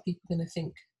 what are people going to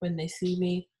think when they see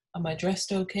me? Am I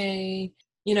dressed okay?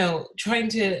 You know, trying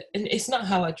to, and it's not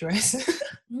how I dress.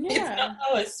 Yeah. It's not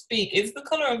how I speak. It's the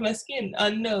color of my skin. I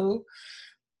know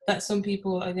that some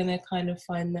people are going to kind of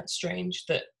find that strange,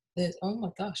 that there's, oh my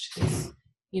gosh, this,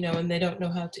 you know, and they don't know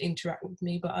how to interact with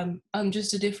me, but I'm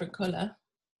just a different color.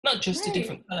 Not just a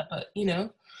different color, but, you know,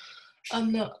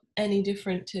 I'm not any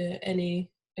different to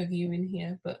any of you in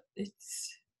here, but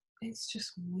it's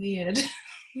just weird.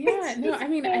 Yeah, no, I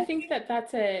mean, I think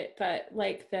that's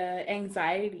like the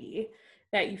anxiety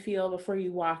that you feel before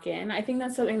you walk in. I think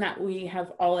that's something that we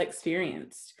have all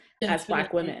experienced as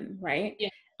Black women, right? Yeah.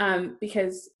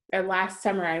 Because last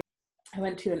summer I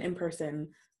went to an in-person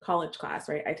college class,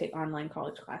 right? I take online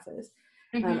college classes.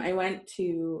 I went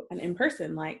to an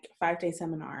in-person, like 5-day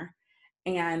seminar,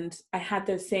 and I had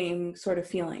those same sort of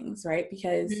feelings, right?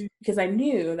 Because I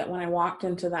knew that when I walked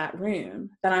into that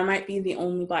room, that I might be the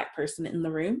only Black person in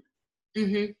the room,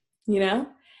 you know,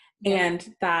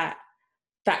 and that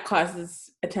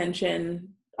causes attention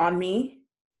on me,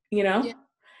 you know. Yeah.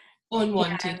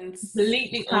 Unwanted,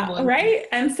 completely unwanted. Right?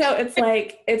 And so it's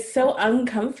like, it's so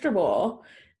uncomfortable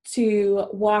to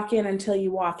walk in until you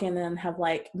walk in and have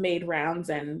like made rounds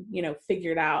and, you know,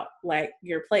 figured out like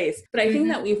your place. But I think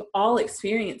that we've all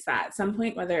experienced that at some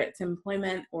point, whether it's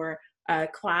employment or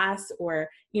class or,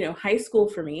 you know, high school.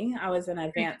 For me, I was in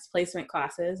advanced placement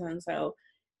classes. And so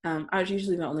I was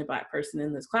usually the only Black person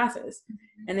in those classes.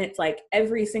 And it's like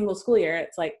every single school year,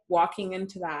 it's like walking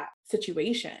into that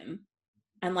situation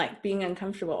and like being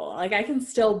uncomfortable. Like I can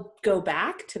still go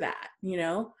back to that, you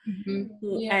know,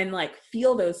 and like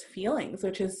feel those feelings,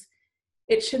 which is,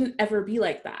 it shouldn't ever be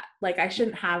like that. Like I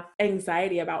shouldn't have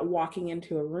anxiety about walking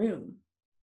into a room.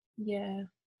 Yeah,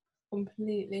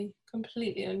 completely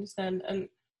understand. And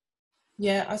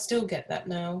yeah, I still get that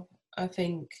now. I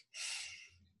think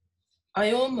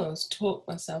I almost talk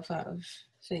myself out of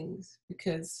things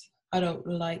because I don't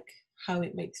like how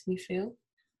it makes me feel.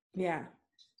 Yeah.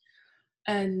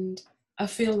 And I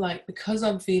feel like because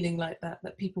I'm feeling like that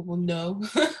people will know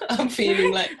I'm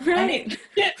feeling like right. It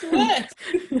gets worse.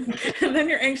 And then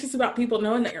you're anxious about people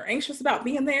knowing that you're anxious about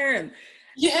being there, and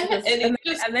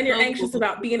then you're anxious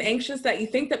about being anxious that you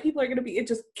think that people are going to be. It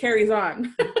just carries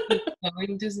on.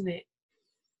 Doesn't it?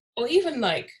 Or even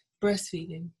like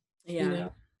breastfeeding. Yeah. You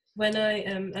know, when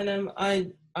I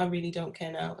really don't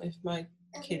care now if my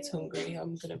kid's hungry.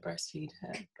 I'm gonna breastfeed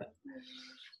her. But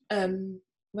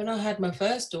when I had my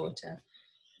first daughter,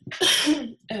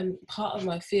 part of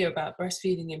my fear about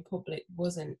breastfeeding in public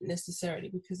wasn't necessarily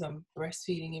because I'm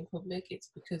breastfeeding in public. It's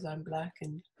because I'm Black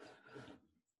and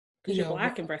because you're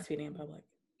Black and breastfeeding in public.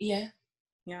 Yeah.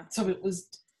 So it was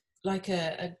like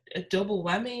a double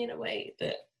whammy in a way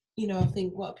that, you know, I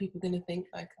think what are people going to think?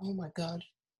 Like, oh my God,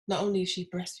 not only is she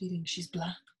breastfeeding, she's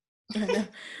Black. I know.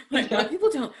 Like, Black people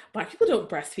don't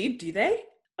breastfeed, do they?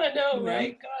 I know,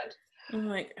 right? God. I'm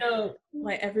like, no.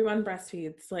 Like everyone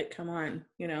breastfeeds. Like, come on,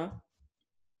 you know.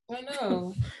 I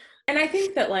know. And I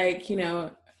think that, like, you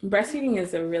know, breastfeeding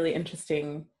is a really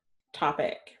interesting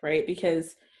topic, right?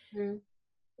 Because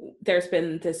there's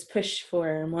been this push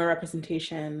for more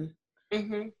representation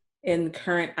in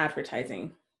current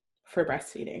advertising for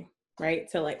breastfeeding, right?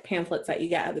 So like pamphlets that you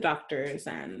get at the doctors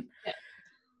and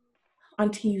on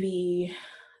TV,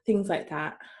 things like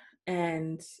that.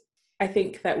 And I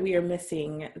think that we are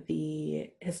missing the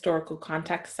historical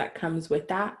context that comes with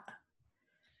that.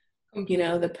 You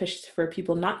know, the push for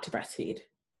people not to breastfeed.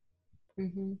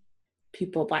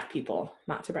 Black people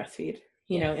not to breastfeed,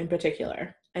 you know, in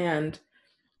particular. And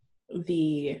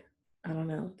the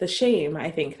shame,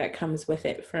 I think, that comes with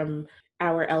it from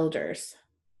our elders,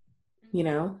 you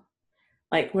know,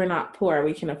 like, we're not poor,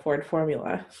 we can afford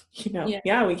formula, you know.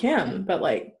 Yeah, we can, but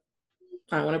like,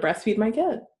 I want to breastfeed my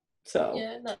kid, so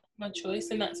that's my choice,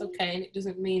 and that's okay, and it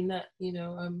doesn't mean that, you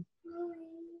know, I'm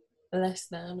less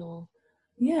than or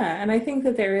and I think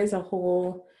that there is a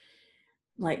whole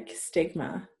like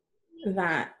stigma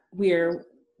that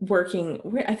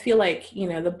I feel like, you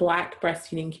know, the Black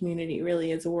breastfeeding community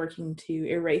really is working to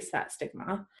erase that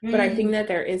stigma. But I think that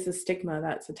there is a stigma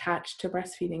that's attached to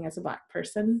breastfeeding as a Black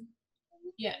person.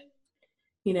 Yeah.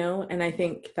 You know, and I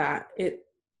think that it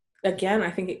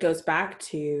goes back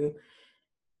to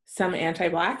some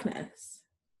anti-Blackness,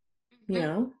 you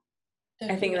know.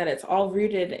 Definitely. I think that it's all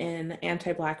rooted in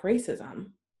anti-Black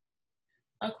racism.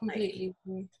 I completely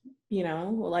agree. You know,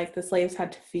 like the slaves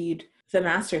had to feed the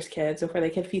master's kids before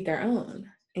they could feed their own.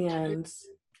 And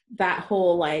that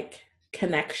whole like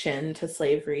connection to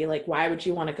slavery, like, why would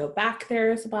you want to go back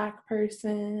there as a Black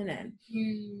person? And,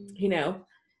 you know,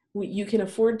 you can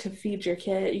afford to feed your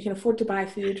kid, you can afford to buy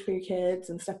food for your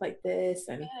kids and stuff like this.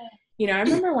 And, you know, I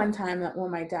remember one time that when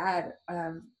my dad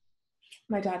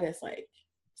is like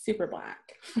super Black,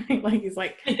 right? Like he's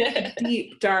like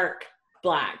deep, dark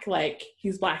Black, like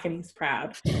he's Black and he's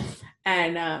proud,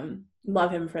 and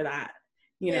love him for that,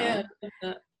 you know.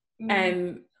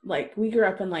 And like we grew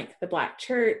up in like the Black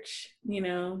church, you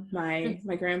know. My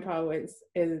grandpa was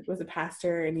a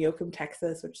pastor in Yoakum,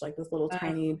 Texas, which is like this little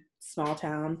tiny small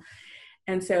town,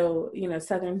 and so, you know,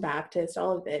 Southern Baptist,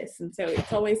 all of this. And so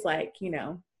it's always like, you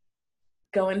know,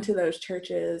 going to those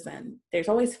churches and there's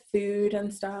always food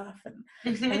and stuff. And I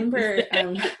remember,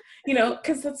 you know,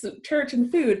 because that's church and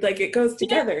food, like it goes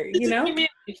together, you know? It's a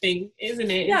community thing,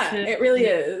 isn't it? Yeah, it really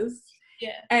is.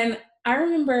 Yeah. And I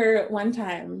remember one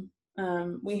time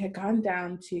we had gone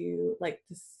down to like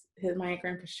my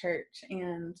grandpa's church,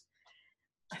 and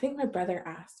I think my brother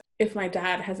asked if my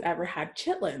dad has ever had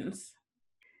chitlins.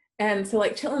 And so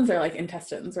like chitlins are like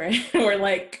intestines, right? Or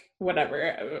like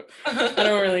whatever. I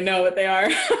don't really know what they are.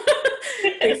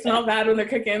 They smell bad when they're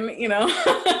cooking, you know.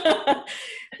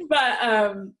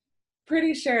 But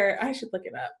pretty sure I should look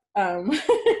it up.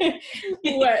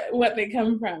 What they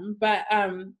come from. But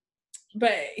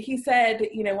he said,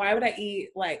 you know, why would I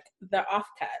eat like the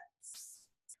offcuts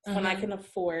when I can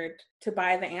afford to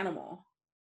buy the animal?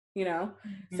 You know?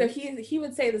 So he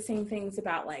would say the same things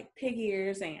about like pig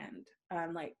ears and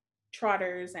like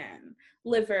trotters and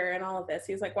liver and all of this.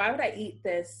 He's like, why would I eat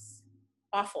this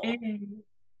offal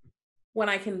when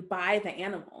I can buy the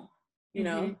animal, you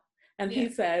know? And he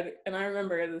said, and I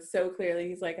remember this so clearly,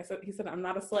 he said, I'm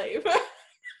not a slave.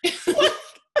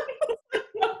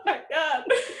 Oh my God.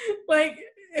 Like,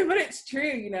 but it's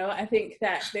true, you know. I think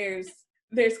that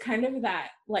there's kind of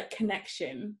that like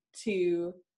connection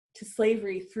to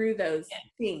slavery through those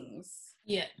things,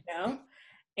 you know,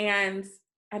 and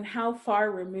how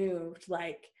far removed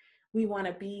like we want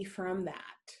to be from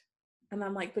that. And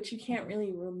I'm like, but you can't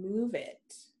really remove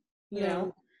it, you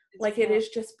know, like it is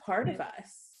just part of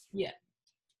us. Yeah.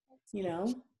 You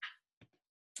know,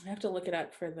 I have to look it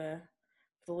up for the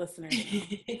listeners.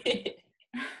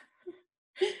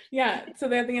 Yeah, so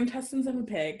they're the intestines of a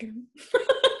pig.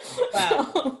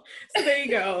 Wow. So there you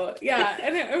go. Yeah.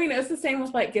 And I mean, it's the same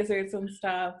with like gizzards and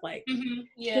stuff, like,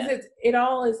 Yeah. because it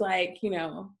all is like, you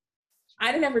know,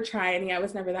 I didn't ever try any. I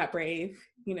was never that brave,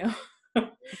 you know, I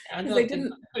because they don't think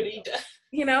didn't, I could either.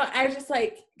 you know, I was just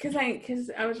like, because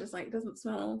I was just like, it doesn't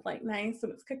smell like nice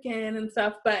when it's cooking and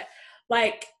stuff. But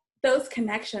like those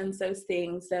connections, those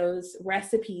things, those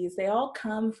recipes, they all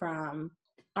come from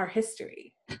our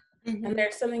history. And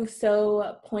there's something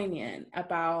so poignant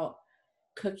about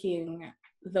cooking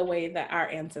the way that our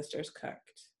ancestors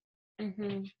cooked,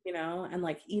 you know, and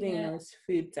like eating those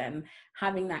foods and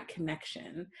having that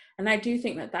connection. And I do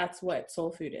think that that's what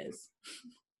soul food is.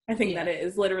 I think that it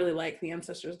is literally like the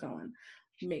ancestors going,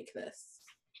 make this,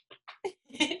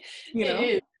 you know?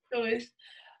 It is always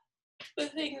the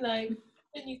thing, like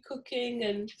when you're cooking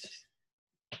and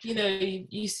you know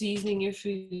you seasoning your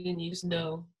food and you just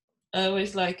know. I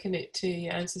always liken it to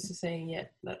your ancestors saying, "Yeah,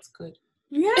 that's good."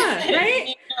 Yeah, right?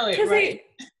 You know it, Because right?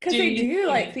 they do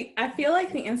like I feel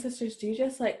like the ancestors do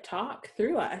just like talk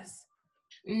through us,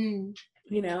 you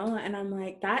know? And I'm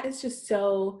like, that is just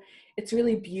so, it's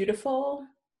really beautiful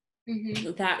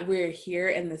that we're here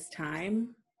in this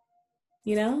time,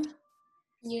 you know?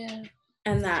 Yeah.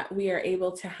 And that we are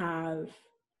able to have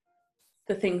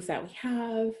the things that we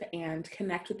have and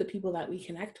connect with the people that we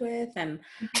connect with. And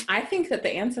I think that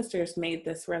the ancestors made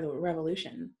this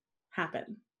revolution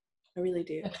happen. I really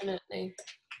do. Definitely.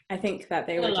 I think that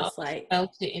they were just like,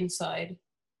 felt it inside.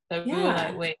 So we were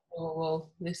like, wait,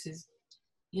 well, this is,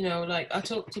 you know, like I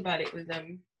talked about it with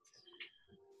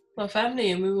my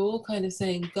family, and we were all kind of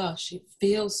saying, gosh,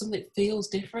 something feels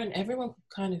different. Everyone could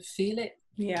kind of feel it.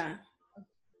 Yeah.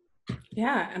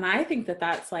 And I think that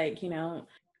that's like, you know,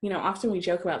 often we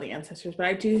joke about the ancestors, but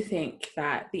I do think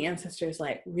that the ancestors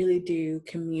like really do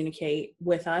communicate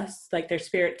with us. Like their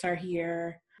spirits are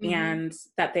here and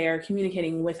that they are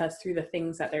communicating with us through the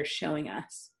things that they're showing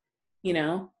us, you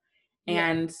know?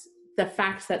 And the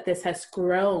fact that this has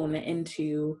grown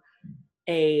into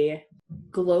a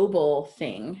global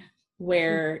thing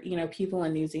where, you know, people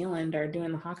in New Zealand are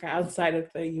doing the haka outside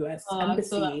of the US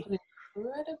embassy.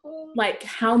 Incredible. Like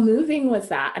how moving was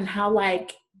that? And how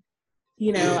like,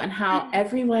 you know, and how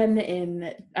everyone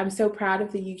I'm so proud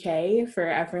of the UK for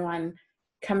everyone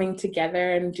coming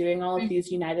together and doing all of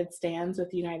these united stands with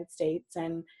the United States.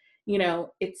 And, you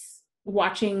know, it's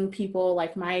watching people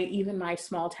like even my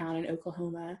small town in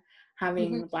Oklahoma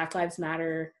having Black Lives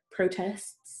Matter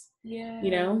protests. Yeah. You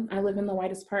know, I live in the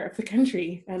whitest part of the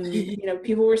country and, you know,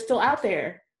 people were still out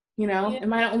there, you know, it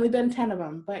might have only been 10 of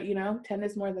them, but, you know, 10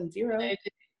 is more than 0.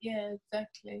 Yeah,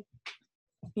 exactly.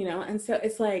 You know, and so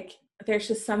it's like, there's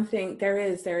just something, there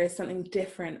is something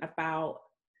different about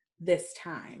this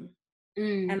time.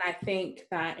 And I think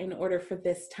that in order for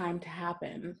this time to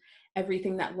happen,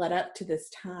 everything that led up to this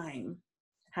time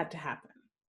had to happen.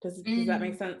 Does that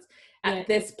make sense? At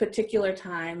this particular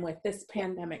time with this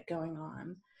pandemic going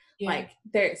on, like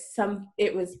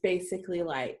it was basically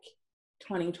like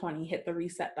 2020 hit the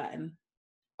reset button.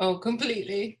 Oh,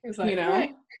 completely. It's like, you know,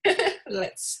 right.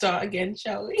 Let's start again,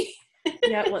 shall we?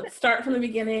 Yeah, let's start from the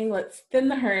beginning. Let's thin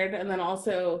the herd, and then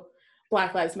also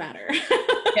Black Lives Matter.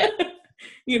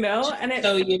 You know, and it's,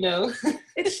 so you know,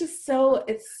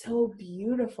 it's so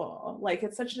beautiful. Like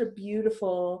it's such a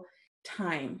beautiful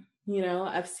time, you know,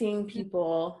 of seeing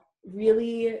people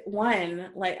really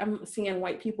like I'm seeing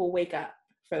white people wake up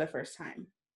for the first time.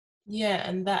 Yeah,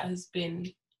 and that's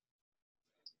been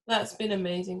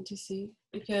amazing to see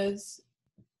because,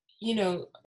 you know,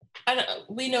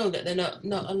 we know that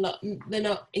they're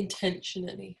not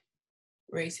intentionally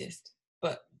racist,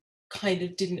 but kind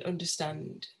of didn't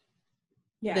understand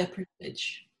their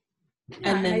privilege.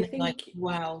 And then like,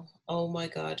 wow, oh my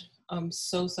God, I'm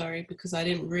so sorry because I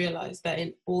didn't realize that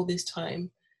in all this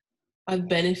time I've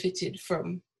benefited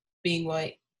from being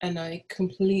white and I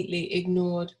completely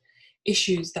ignored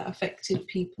issues that affected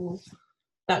people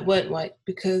that weren't white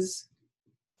because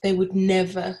they would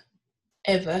never,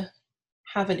 ever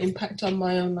have an impact on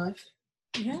my own life.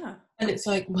 Yeah. And it's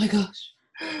like, my gosh,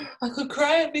 I could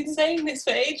cry. I've been saying this for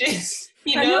ages.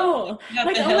 You know? I know.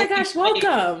 Like, oh my gosh,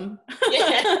 welcome.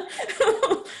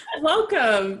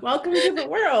 Welcome to the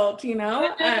world, you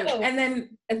know? And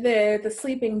then the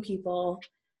sleeping people,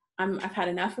 I've had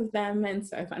enough of them. And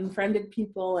so I've unfriended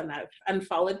people and I've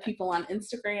unfollowed people on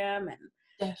Instagram and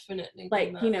definitely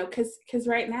like, you know, cause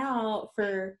right now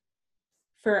for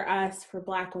us, for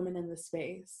Black women in the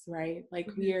space, right?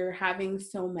 Like we're having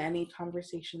so many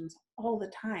conversations all the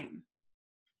time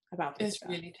about this stuff.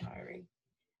 It's really tiring.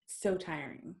 So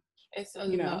tiring. It's a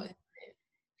lot.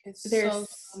 It's There's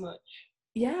so much.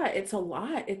 Yeah, it's a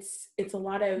lot. It's a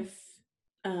lot of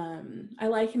I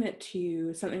liken it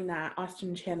to something that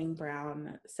Austin Channing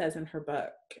Brown says in her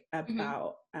book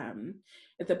about,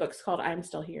 the book's called I'm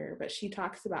Still Here, but she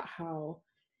talks about how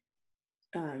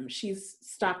she's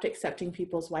stopped accepting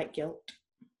people's white guilt.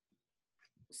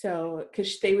 So,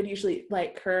 because they would usually,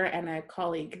 like her and a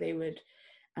colleague, they would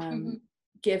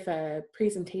give a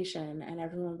presentation and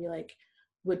everyone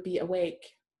would be awake,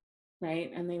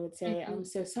 right? And they would say, I'm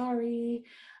so sorry.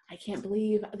 I can't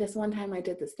believe this one time I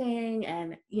did this thing,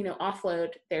 and, offload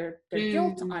their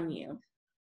guilt on you.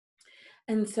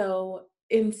 And so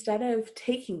instead of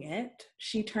taking it,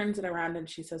 she turns it around and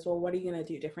she says, well, what are you going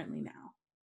to do differently now?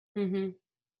 Which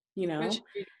is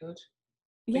really good.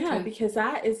 Yeah, because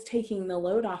that is taking the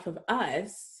load off of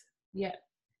us. Yeah.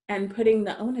 And putting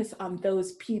the onus on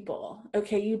those people.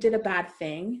 Okay, you did a bad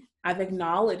thing. I've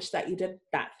acknowledged that you did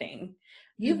that thing.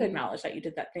 You've acknowledged that you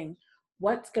did that thing.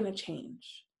 What's going to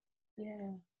change?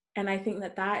 Yeah. And I think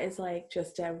that is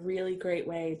just a really great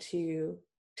way to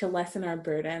lessen our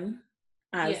burden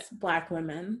as Black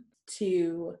women,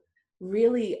 to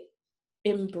really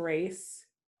embrace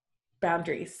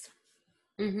boundaries.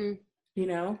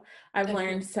 I've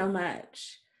learned so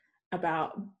much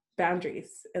about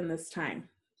boundaries in this time.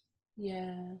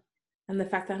 Yeah. And the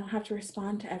fact that I don't have to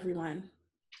respond to everyone.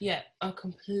 Yeah, I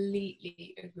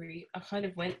completely agree. I kind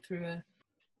of went through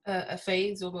a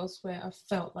phase almost where I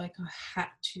felt like I had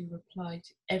to reply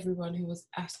to everyone who was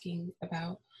asking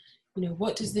about,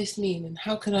 what does this mean and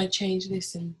how can I change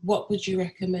this and what would you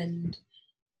recommend?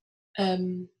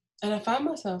 And I found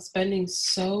myself spending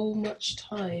so much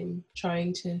time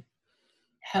trying to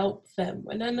help them.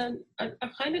 And then I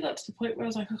kind of got to the point where I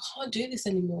was like, I can't do this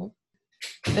anymore.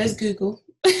 There's Google.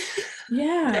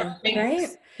 Yeah, right?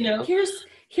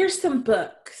 Here's some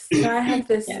books. So I have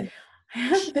this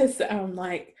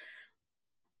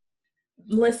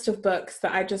list of books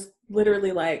that I just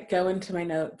literally go into my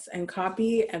notes and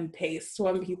copy and paste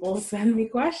when people send me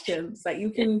questions that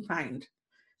you can find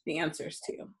the answers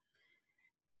to.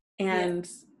 And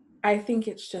I think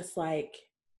it's just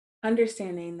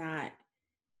understanding that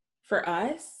for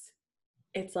us,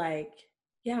 it's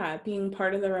being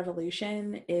part of the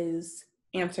revolution is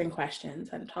answering questions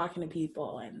and talking to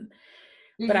people. And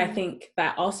but I think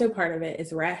that also part of it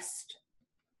is rest.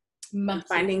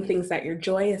 Finding things that you're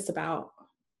joyous about.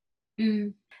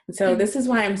 And so this is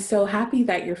why I'm so happy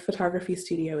that your photography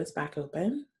studio is back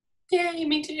open. Yeah,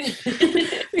 me too.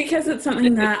 Because it's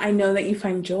something that I know that you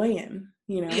find joy in,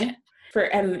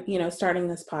 starting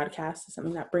this podcast is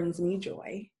something that brings me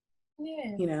joy.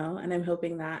 Yeah. And I'm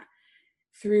hoping that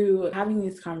through having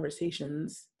these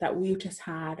conversations that we've just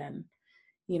had, and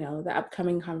the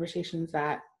upcoming conversations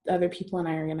that other people and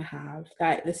I are going to have,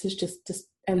 that this is just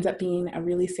ends up being a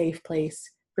really safe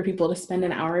place for people to spend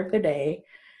an hour of the day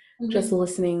just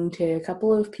listening to a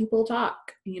couple of people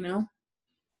talk,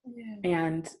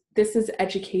 and this is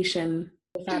education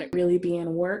without it really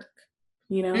being work,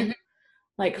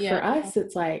 for us,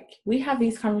 it's we have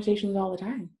these conversations all the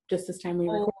time, just this time we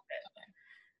record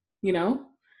it,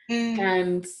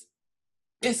 and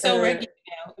it's so regular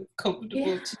now, it's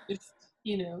comfortable to just,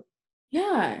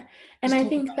 Yeah. And I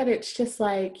think that it's just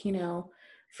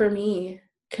for me,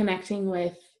 connecting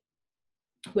with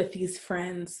these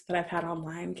friends that I've had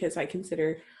online, because I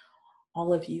consider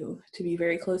all of you to be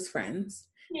very close friends,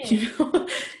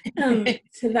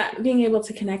 so that being able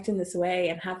to connect in this way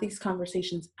and have these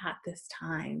conversations at this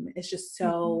time is just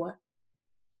so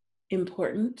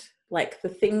important. The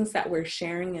things that we're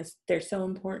sharing they're so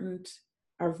important.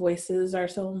 Our voices are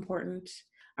so important.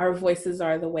 Our voices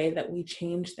are the way that we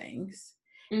change things.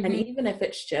 And even if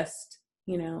it's just,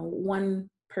 one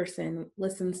person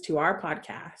listens to our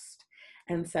podcast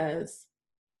and says,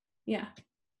 yeah,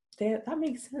 that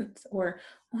makes sense. Or,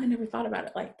 I never thought about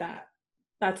it like that.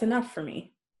 That's enough for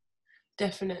me.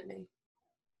 Definitely.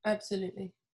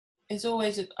 Absolutely. I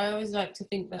always like to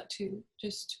think that too.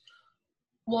 Just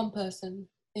one person,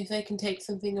 if they can take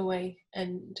something away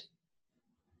and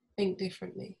think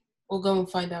differently or go and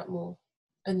find out more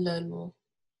and learn more,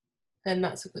 then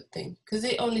that's a good thing, because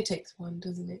it only takes one,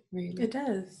 doesn't it, really? It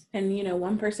does. And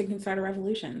one person can start a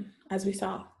revolution, as we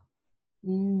saw.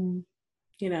 So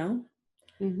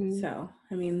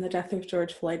the death of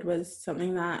George Floyd was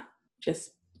something that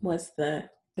just was the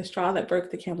straw that broke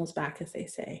the camel's back, as they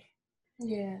say.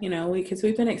 Because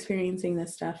we've been experiencing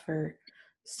this stuff for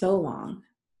so long,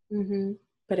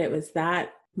 but it was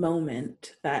that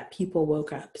moment that people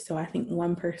woke up. So I think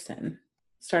one person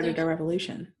started a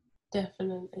revolution.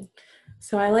 Definitely.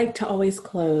 So I like to always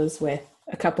close with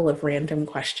a couple of random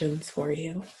questions for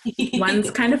you.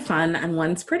 One's kind of fun and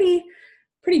one's pretty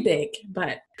pretty big,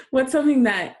 but what's something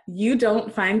that you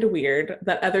don't find weird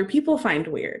that other people find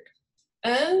weird?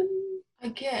 I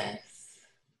guess.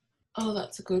 Oh,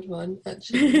 that's a good one,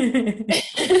 actually.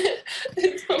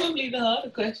 It's probably the harder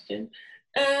question.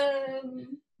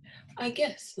 I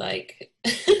guess, like,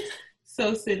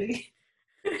 so silly.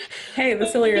 Hey, the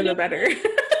sillier the better.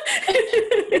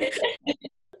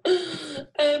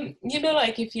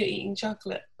 Like if you're eating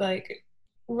chocolate, like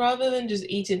rather than just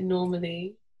eat it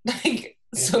normally, like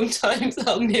sometimes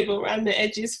I'll nibble around the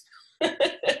edges.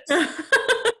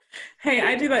 Hey,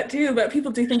 I do that too, but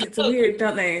people do think it's weird,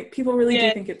 don't they? People really do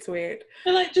Yeah. think it's weird.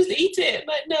 They're like, just eat it.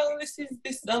 Like, no, this.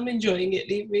 I'm enjoying it.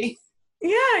 Leave me.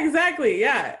 Yeah, exactly.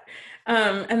 Yeah.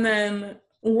 And then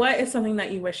what is something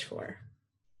that you wish for?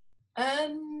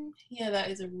 Yeah, that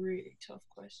is a really tough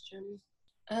question.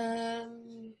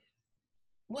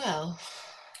 Well,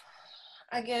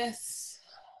 I guess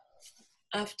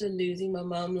after losing my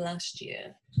mum last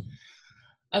year,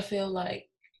 I feel like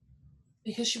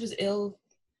because she was ill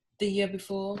the year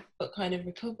before, but kind of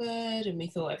recovered, and we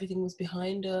thought everything was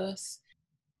behind us.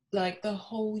 Like the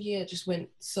whole year just went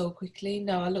so quickly.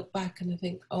 Now I look back and I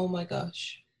think, oh my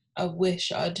gosh, I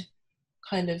wish I'd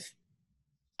kind of,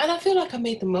 and I feel like I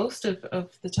made the most of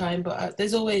the time, but I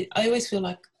always feel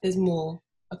like there's more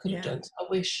I could have done. So I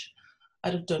wish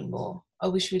I'd have done more. I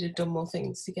wish we'd have done more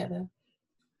things together.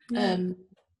 Yeah.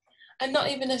 And not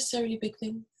even necessarily big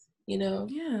things,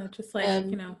 Yeah, just like,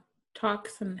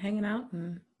 talks and hanging out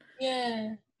and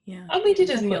yeah. yeah. And we did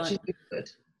as much as we could.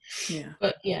 Yeah.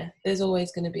 But yeah, there's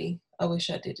always going to be, I wish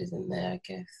I did, isn't there, I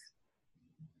guess.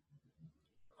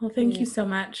 Well, thank you so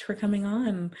much for coming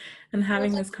on and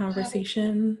having this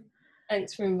conversation.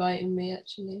 Thanks for inviting me,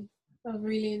 actually. I've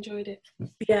really enjoyed it.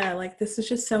 Yeah, like this is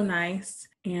just so nice.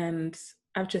 And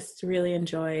I've just really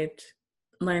enjoyed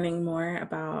learning more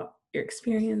about your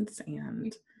experience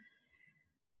and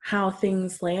how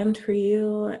things land for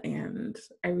you. And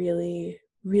I really,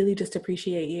 really just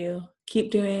appreciate you.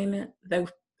 Keep doing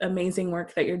the amazing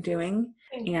work that you're doing.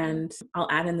 And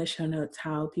I'll add in the show notes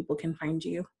how people can find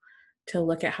you to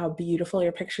look at how beautiful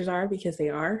your pictures are, because they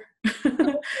are.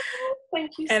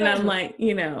 Thank you so and I'm much.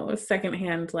 like,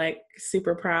 secondhand, like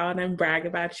super proud and brag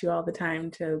about you all the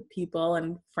time to people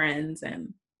and friends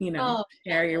and,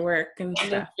 share your work and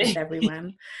stuff with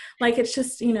everyone. Like, it's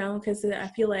just, because I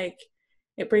feel like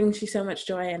it brings you so much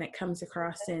joy and it comes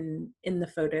across in the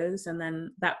photos. And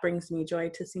then that brings me joy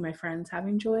to see my friends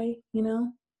having joy, Yeah.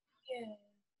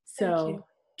 So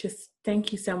just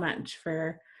thank you so much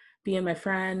for being my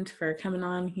friend, for coming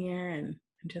on here and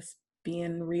just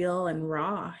being real and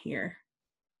raw here.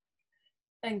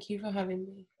 Thank you for having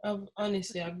me.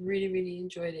 Honestly, I've really, really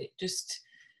enjoyed it. Just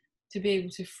to be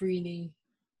able to freely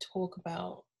talk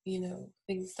about,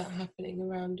 things that are happening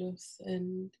around us.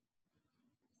 And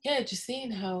yeah, just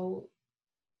seeing how,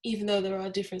 even though there are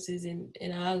differences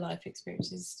in our life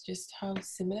experiences, just how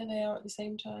similar they are at the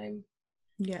same time.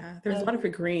 Yeah, there's a lot of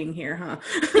agreeing here, huh?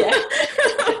 Yeah.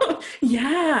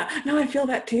 Yeah, no, I feel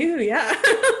that too. Yeah.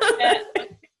 Yeah, I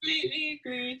completely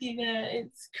agree with you there.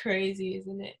 It's crazy,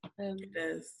 isn't it? It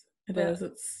is. It is.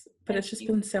 It's just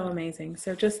been so amazing.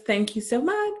 So just thank you so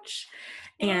much.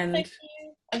 And thank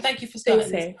you. And thank you for stay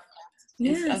starting safe.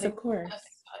 Yes, of course.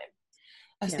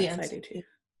 That's the answer, I do too.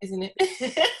 Isn't it?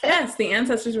 Yes, the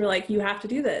ancestors were like, you have to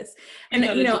do this. And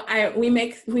we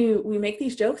make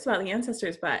these jokes about the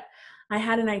ancestors, but I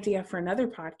had an idea for another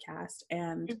podcast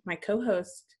and my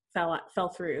co-host fell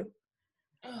through.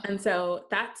 And so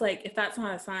that's like, if that's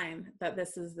not a sign that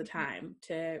this is the time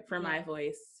for my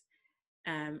voice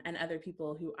and other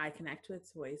people who I connect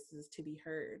with's voices to be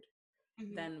heard,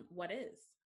 then what is?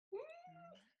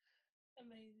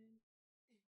 Amazing.